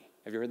honey.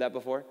 Have you heard that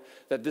before?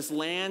 That this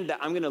land that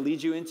I'm going to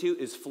lead you into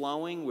is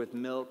flowing with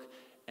milk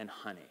and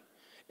honey.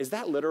 Is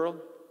that literal?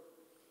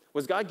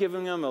 Was God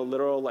giving them a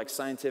literal,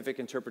 scientific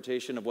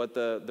interpretation of what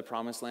the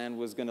promised land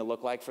was going to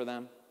look like for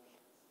them?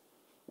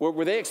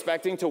 Were they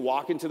expecting to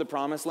walk into the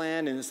promised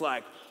land and it's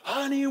like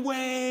honey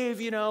wave,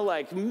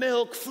 like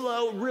milk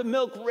flow,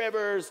 milk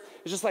rivers?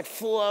 It's just like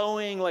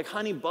flowing, like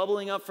honey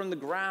bubbling up from the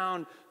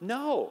ground.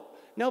 No,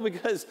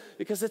 because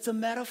it's a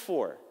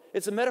metaphor.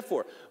 It's a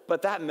metaphor.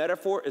 But that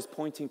metaphor is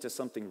pointing to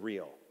something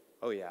real.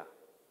 Oh yeah.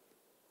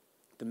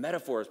 The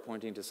metaphor is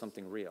pointing to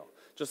something real.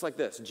 Just like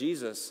this,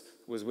 Jesus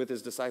was with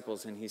his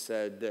disciples and he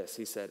said this.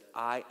 He said,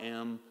 I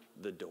am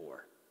the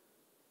door.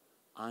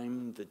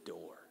 I'm the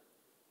door.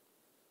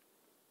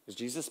 Is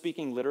Jesus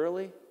speaking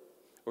literally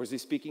or is he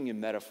speaking in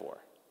metaphor?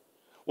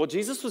 Well,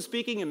 Jesus was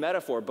speaking in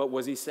metaphor, but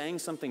was he saying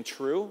something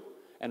true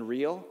and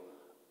real?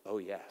 Oh,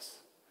 yes.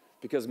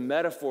 Because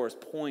metaphors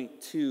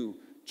point to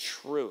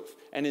truth.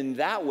 And in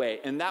that way,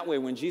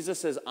 when Jesus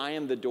says, I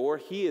am the door,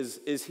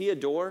 is he a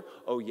door?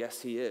 Oh,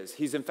 yes, he is.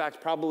 He's in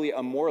fact probably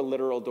a more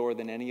literal door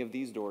than any of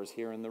these doors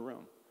here in the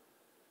room.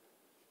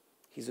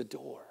 He's a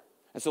door.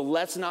 And so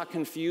let's not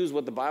confuse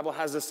what the Bible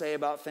has to say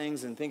about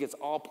things and think it's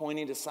all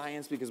pointing to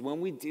science, because when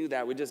we do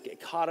that, we just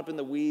get caught up in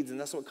the weeds, and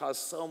that's what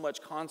caused so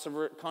much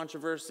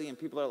controversy, and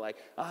people are like,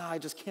 I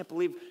just can't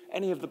believe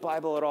any of the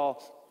Bible at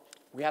all.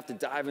 We have to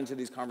dive into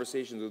these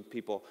conversations with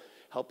people,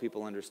 help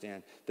people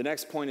understand. The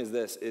next point is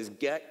this, is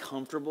get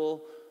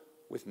comfortable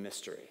with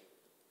mystery.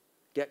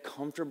 Get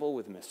comfortable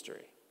with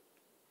mystery.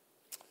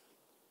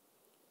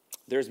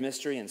 There's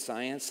mystery in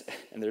science,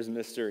 and there's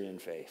mystery in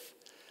faith.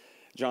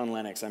 John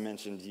Lennox, I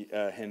mentioned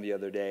him the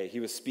other day. He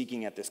was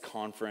speaking at this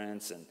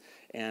conference,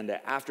 and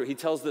after he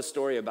tells this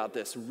story about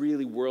this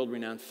really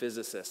world-renowned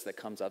physicist that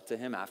comes up to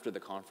him after the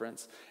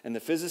conference. And the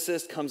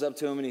physicist comes up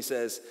to him and he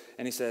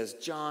says,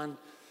 John,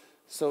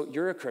 so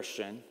you're a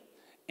Christian,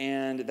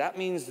 and that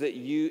means that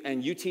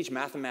you teach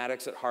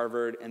mathematics at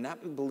Harvard, and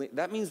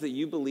that means that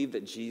you believe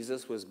that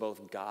Jesus was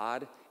both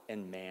God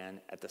and man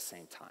at the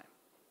same time.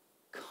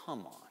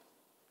 Come on.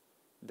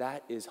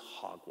 That is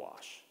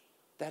hogwash.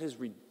 That is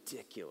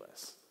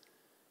ridiculous.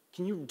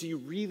 Do you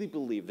really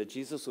believe that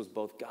Jesus was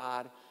both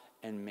God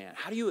and man?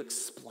 How do you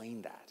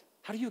explain that?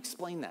 How do you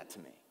explain that to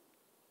me?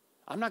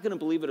 I'm not going to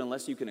believe it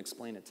unless you can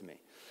explain it to me.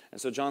 And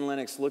so John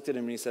Lennox looked at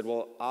him and he said,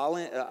 well,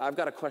 I've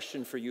got a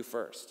question for you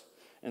first.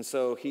 And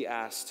so he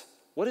asked,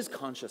 what is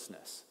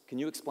consciousness? Can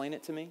you explain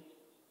it to me?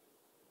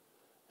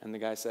 And the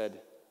guy said,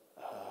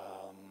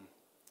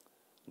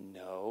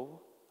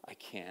 no, I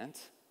can't.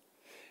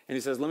 And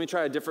he says, let me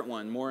try a different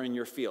one, more in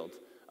your field.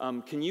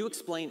 Can you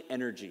explain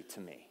energy to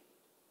me?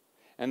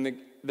 And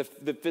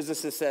the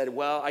physicist said,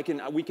 well,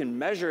 we can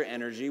measure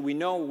energy. We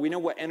know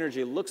what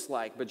energy looks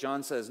like. But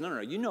John says,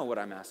 no, you know what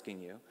I'm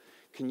asking you.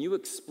 Can you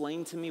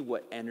explain to me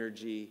what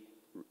energy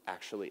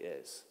actually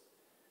is?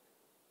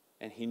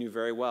 And he knew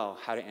very well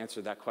how to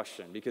answer that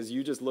question, because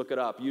you just look it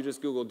up. You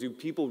just Google, do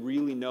people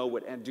really know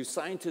do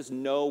scientists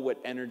know what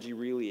energy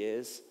really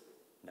is?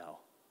 No.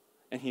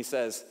 And he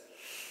says,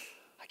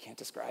 I can't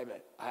describe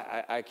it.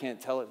 I can't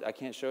tell it. I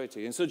can't show it to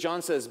you. And so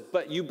John says,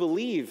 but you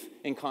believe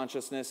in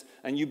consciousness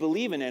and you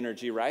believe in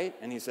energy, right?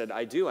 And he said,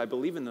 I do. I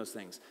believe in those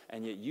things.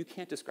 And yet you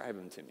can't describe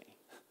them to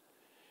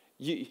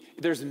me.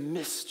 There's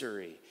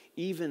mystery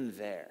even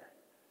there.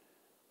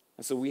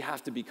 And so we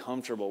have to be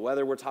comfortable,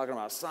 whether we're talking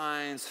about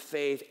science,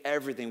 faith,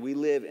 everything. We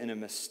live in a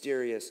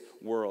mysterious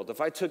world. If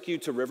I took you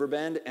to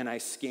Riverbend and I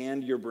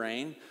scanned your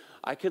brain,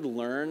 I could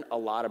learn a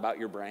lot about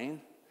your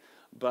brain,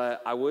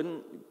 but I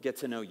wouldn't get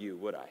to know you,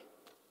 would I?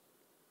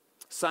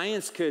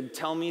 Science could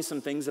tell me some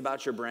things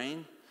about your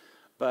brain,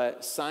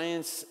 but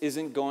science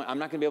isn't going, I'm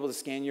not going to be able to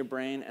scan your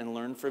brain and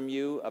learn from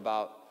you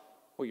about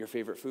what your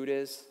favorite food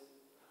is.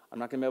 I'm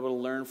not going to be able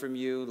to learn from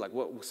you like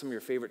what some of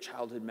your favorite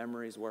childhood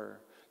memories were.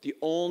 The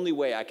only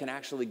way I can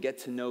actually get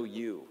to know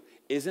you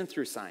isn't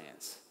through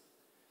science.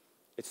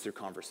 It's through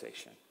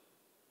conversation.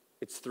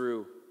 It's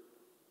through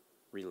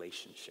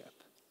relationship.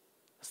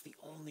 That's the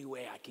only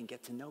way I can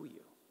get to know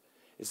you,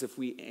 is if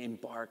we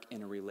embark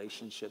in a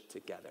relationship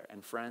together.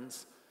 And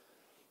friends,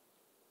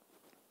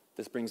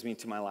 this brings me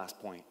to my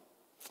last point.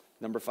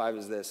 Number 5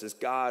 is this, is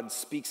God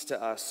speaks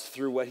to us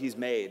through what he's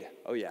made.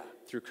 Oh yeah.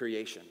 Through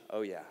creation.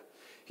 Oh yeah.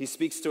 He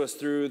speaks to us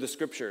through the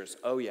scriptures.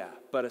 Oh yeah.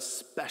 But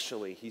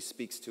especially he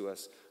speaks to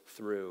us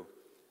through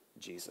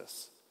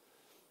Jesus.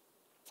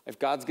 If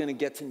God's going to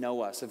get to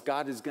know us, if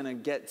God is going to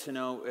get to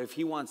know, if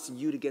he wants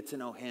you to get to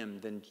know him,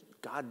 then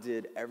God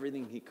did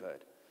everything he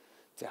could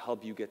to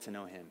help you get to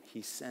know him.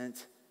 He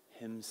sent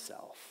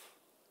himself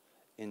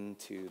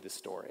into the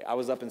story. I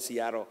was up in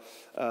Seattle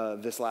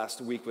this last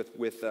week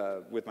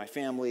with my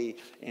family,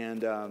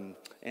 and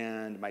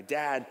my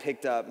dad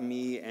picked up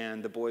me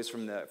and the boys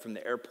from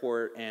the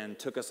airport and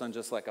took us on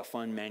just like a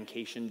fun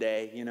mancation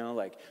day. You know,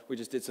 like we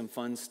just did some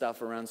fun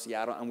stuff around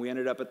Seattle, and we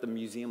ended up at the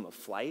Museum of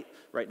Flight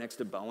right next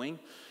to Boeing.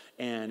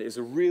 And it was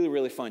really,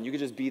 really fun. You could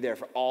just be there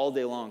for all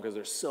day long because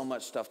there's so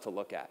much stuff to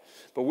look at.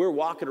 But we're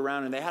walking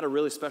around, and they had a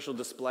really special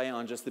display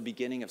on just the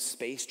beginning of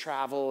space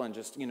travel, and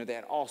just, you know, they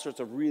had all sorts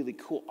of really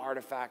cool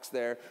artifacts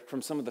there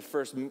from some of the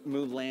first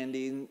moon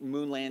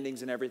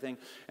landings and everything.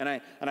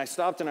 And I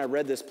stopped and I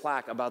read this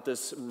plaque about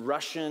this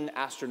Russian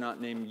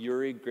astronaut named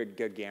Yuri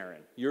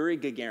Gagarin. Yuri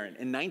Gagarin.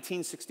 In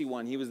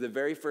 1961, he was the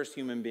very first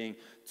human being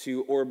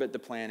to orbit the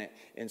planet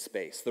in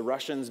space. The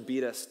Russians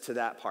beat us to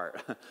that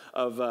part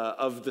of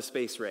the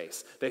space race.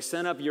 They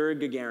sent up Yuri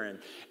Gagarin.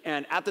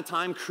 And at the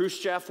time,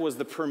 Khrushchev was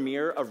the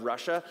premier of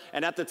Russia.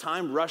 And at the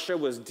time, Russia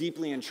was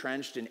deeply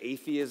entrenched in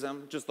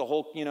atheism. Just the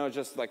whole, you know,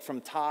 just like from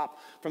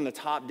the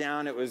top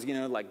down, it was, you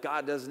know, like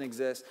God doesn't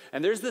exist.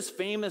 And there's this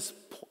famous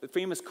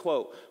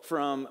quote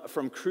from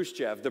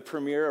Khrushchev, the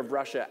premier of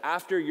Russia,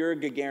 after Yuri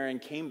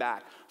Gagarin came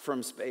back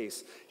from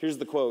space. Here's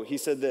the quote. He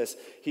said this.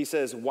 He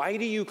says, "Why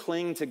do you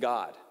cling to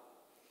God?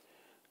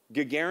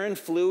 Gagarin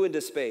flew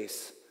into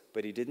space,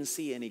 but he didn't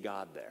see any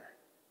God there."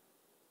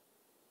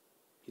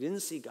 He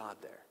didn't see God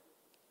there.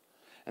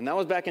 And that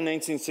was back in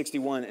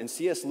 1961, and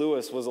C.S.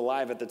 Lewis was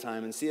alive at the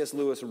time, and C.S.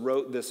 Lewis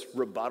wrote this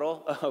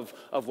rebuttal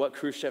of what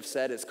Khrushchev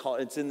said.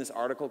 It's in this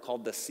article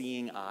called The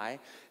Seeing Eye,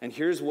 and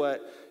here's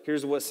what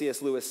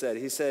C.S. Lewis said.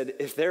 He said,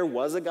 if there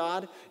was a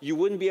God, you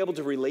wouldn't be able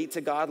to relate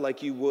to God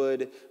like you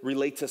would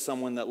relate to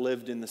someone that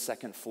lived in the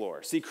second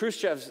floor. See,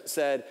 Khrushchev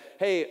said,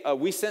 hey,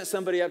 we sent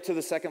somebody up to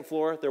the second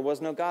floor, there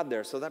was no God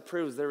there, so that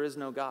proves there is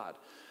no God.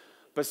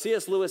 But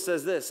C.S. Lewis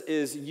says this,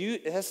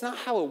 that's not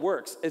how it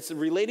works. It's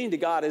relating to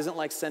God isn't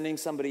like sending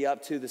somebody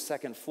up to the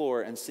second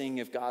floor and seeing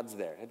if God's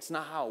there. It's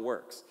not how it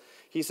works.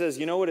 He says,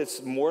 you know what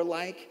it's more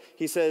like?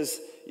 He says,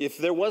 if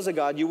there was a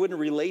God, you wouldn't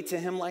relate to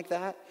him like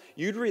that.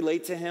 You'd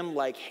relate to him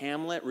like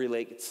Hamlet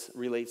relates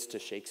to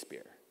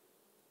Shakespeare.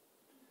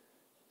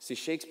 See,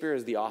 Shakespeare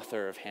is the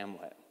author of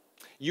Hamlet.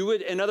 You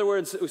would, in other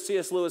words,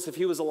 C.S. Lewis, if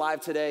he was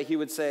alive today, he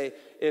would say,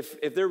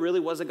 if there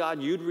really was a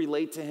God, you'd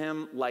relate to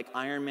him like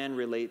Iron Man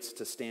relates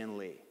to Stan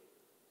Lee.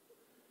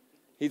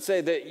 He'd say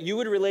that you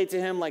would relate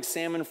to him like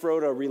Sam and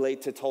Frodo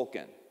relate to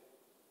Tolkien.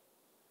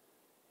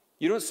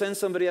 You don't send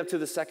somebody up to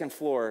the second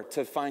floor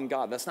to find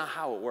God. That's not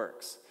how it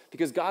works,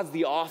 because God's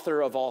the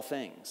author of all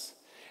things.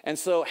 And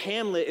so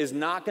Hamlet is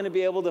not going to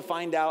be able to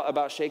find out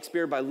about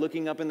Shakespeare by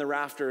looking up in the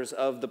rafters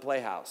of the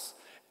playhouse.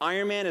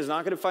 Iron Man is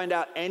not going to find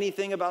out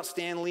anything about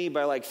Stan Lee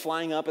by like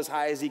flying up as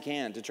high as he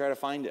can to try to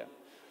find him.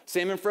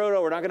 Sam and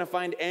Frodo, we're not going to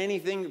find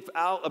anything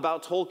out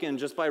about Tolkien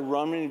just by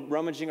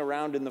rummaging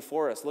around in the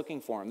forest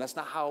looking for him. That's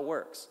not how it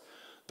works.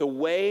 The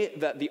way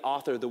that the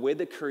author, the way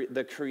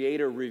the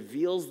creator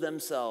reveals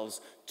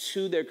themselves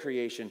to their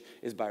creation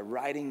is by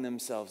writing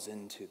themselves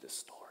into the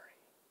story.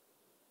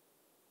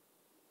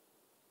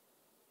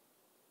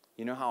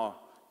 You know how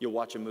you'll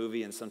watch a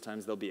movie and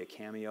sometimes there'll be a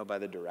cameo by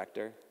the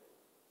director?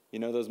 You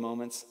know those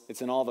moments?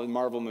 It's in all the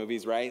Marvel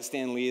movies, right?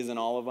 Stan Lee is in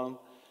all of them.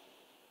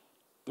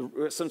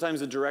 Sometimes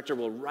the director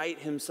will write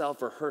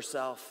himself or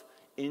herself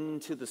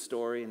into the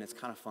story, and it's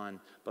kind of fun.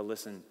 But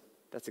listen,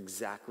 that's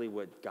exactly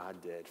what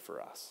God did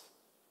for us.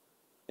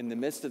 In the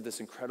midst of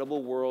this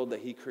incredible world that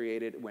he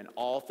created, when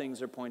all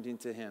things are pointing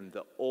to him,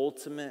 the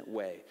ultimate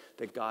way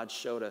that God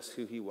showed us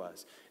who he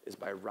was is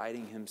by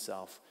writing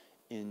himself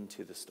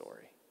into the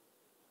story,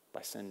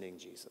 by sending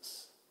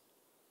Jesus.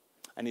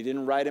 And he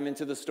didn't write him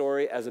into the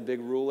story as a big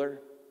ruler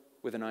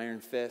with an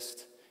iron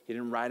fist. He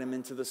didn't write him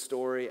into the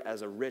story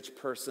as a rich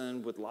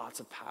person with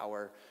lots of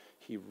power.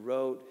 He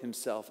wrote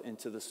himself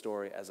into the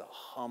story as a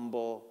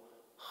humble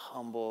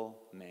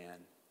man.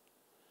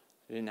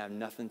 He didn't have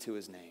nothing to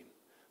his name,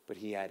 but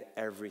he had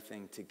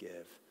everything to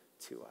give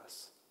to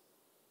us.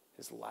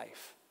 His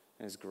life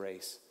and his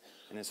grace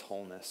and his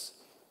wholeness.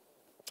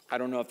 I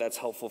don't know if that's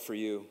helpful for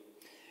you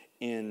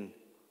in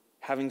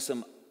having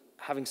some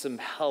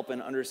help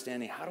in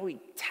understanding how do we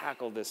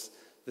tackle this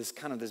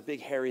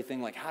big hairy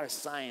thing, like how does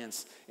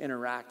science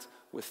interact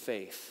with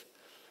faith?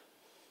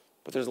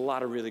 But there's a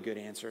lot of really good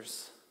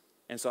answers.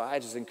 And so I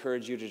just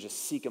encourage you to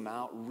just seek them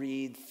out,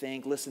 read,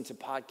 think, listen to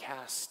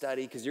podcasts,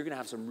 study, because you're going to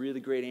have some really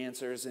great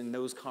answers in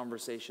those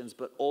conversations.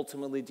 But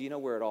ultimately, do you know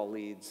where it all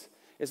leads?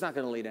 It's not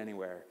going to lead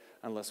anywhere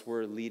unless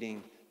we're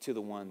leading to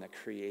the one that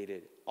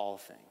created all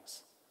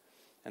things,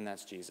 and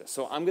that's Jesus.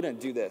 So I'm going to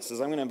do this, is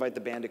I'm going to invite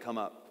the band to come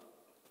up.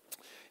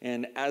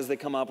 And as they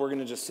come up, we're going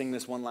to just sing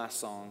this one last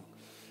song.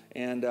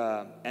 And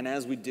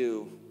as we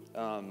do,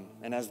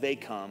 and as they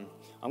come,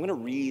 I'm going to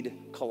read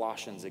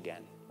Colossians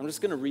again. I'm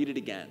just going to read it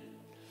again.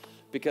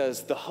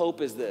 Because the hope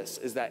is this,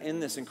 is that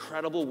in this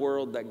incredible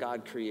world that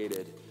God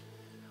created,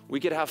 we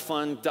could have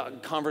fun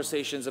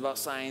conversations about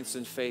science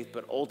and faith,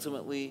 but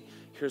ultimately,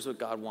 here's what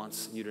God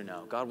wants you to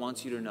know. God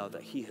wants you to know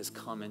that he has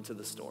come into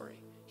the story.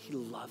 He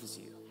loves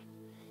you.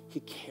 He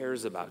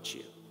cares about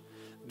you.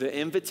 The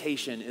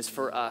invitation is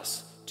for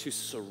us to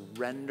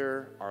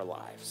surrender our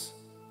lives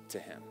to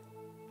him,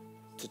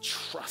 to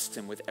trust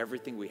him with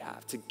everything we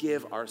have, to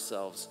give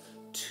ourselves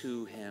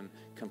to him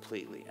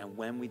completely. And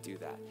when we do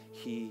that,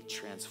 he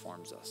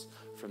transforms us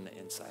from the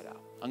inside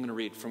out. I'm going to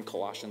read from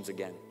Colossians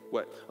again,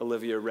 what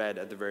Olivia read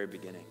at the very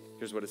beginning.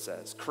 Here's what it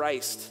says.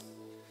 Christ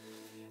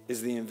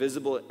is the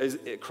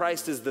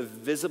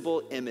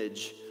visible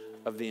image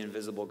of the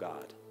invisible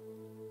God.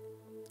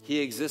 He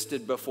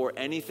existed before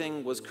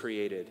anything was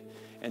created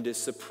and is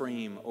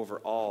supreme over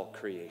all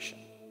creation.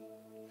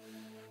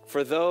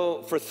 For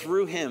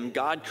through him,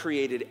 God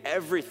created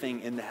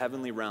everything in the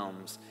heavenly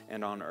realms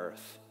and on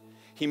earth.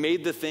 He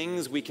made the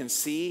things we can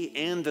see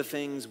and the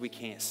things we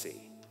can't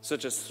see,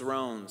 such as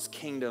thrones,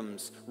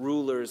 kingdoms,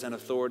 rulers, and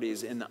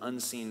authorities in the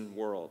unseen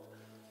world.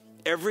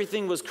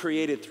 Everything was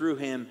created through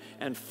him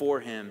and for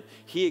him.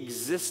 He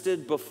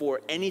existed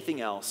before anything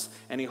else,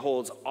 and he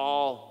holds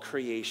all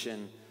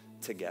creation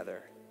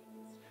together.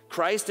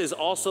 Christ is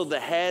also the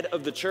head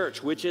of the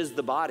church, which is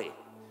the body.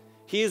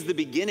 He is the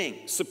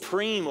beginning,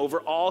 supreme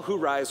over all who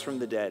rise from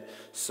the dead.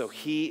 So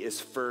he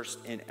is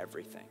first in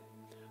everything.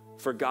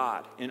 For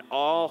God, in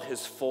all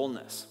his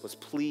fullness, was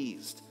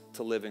pleased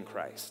to live in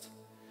Christ.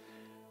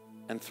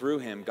 And through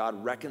him,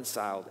 God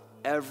reconciled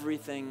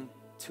everything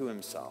to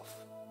himself.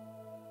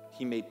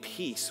 He made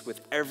peace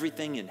with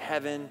everything in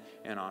heaven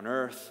and on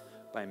earth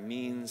by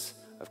means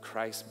of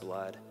Christ's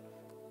blood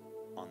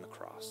on the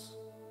cross.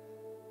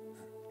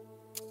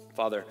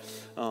 Father,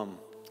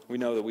 we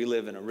know that we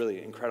live in a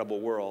really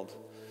incredible world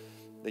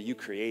that you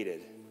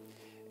created,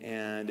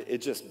 and it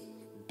just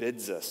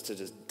bids us to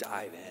just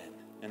dive in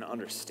and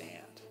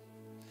understand.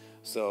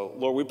 So,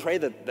 Lord, we pray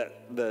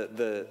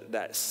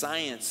that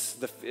science,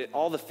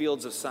 all the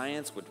fields of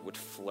science would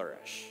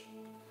flourish.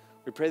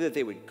 We pray that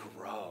they would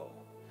grow.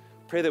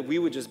 Pray that we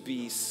would just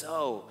be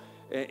so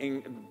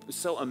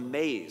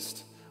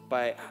amazed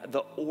by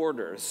the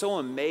order, so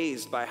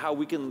amazed by how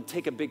we can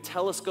take a big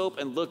telescope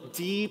and look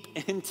deep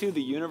into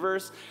the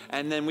universe,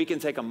 and then we can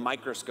take a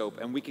microscope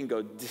and we can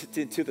go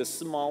to the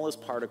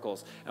smallest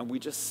particles, and we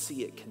just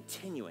see it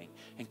continuing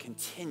and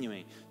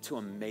continuing to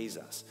amaze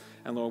us.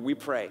 And Lord, we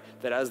pray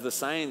that as the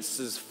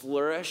sciences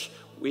flourish,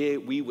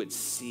 we would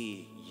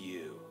see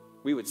you.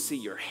 We would see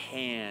your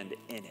hand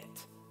in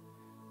it,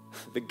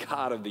 the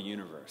God of the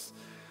universe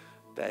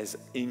that is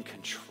in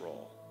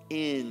control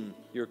in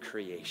your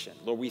creation.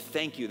 Lord, we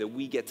thank you that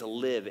we get to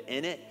live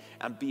in it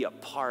and be a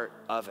part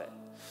of it.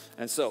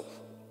 And so,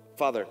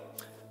 Father,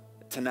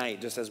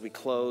 tonight, just as we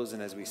close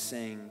and as we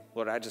sing,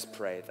 Lord, I just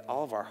pray that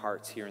all of our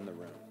hearts here in the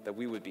room, that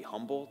we would be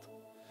humbled,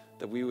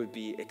 that we would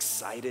be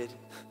excited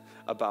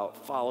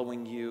about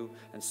following you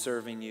and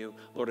serving you.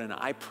 Lord, and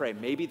I pray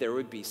maybe there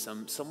would be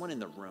someone in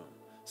the room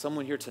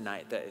Someone here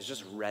tonight that is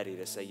just ready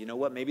to say, you know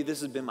what, maybe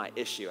this has been my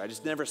issue. I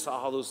just never saw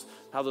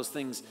how those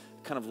things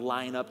kind of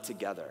line up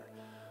together.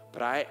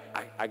 But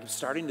I'm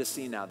starting to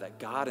see now that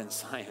God and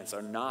science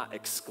are not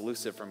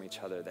exclusive from each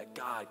other, that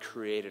God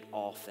created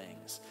all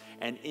things.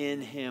 And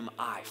in him,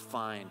 I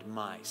find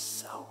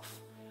myself.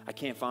 I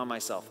can't find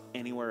myself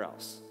anywhere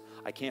else.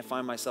 I can't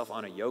find myself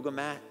on a yoga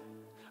mat.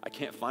 I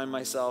can't find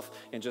myself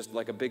in just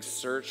like a big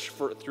search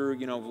through,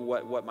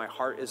 what my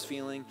heart is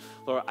feeling.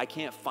 Lord, I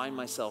can't find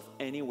myself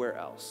anywhere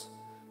else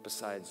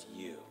besides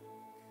you,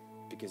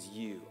 because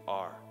you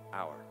are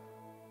our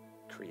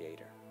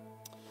creator.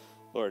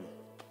 Lord,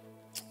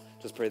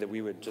 just pray that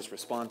we would just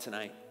respond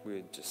tonight. We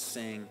would just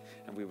sing,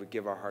 and we would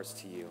give our hearts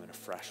to you in a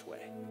fresh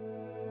way.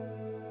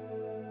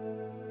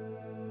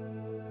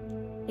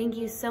 Thank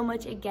you so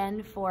much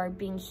again for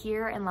being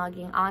here and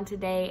logging on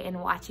today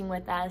and watching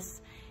with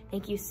us.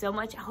 Thank you so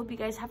much. I hope you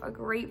guys have a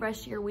great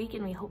rest of your week,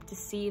 and we hope to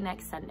see you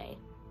next Sunday.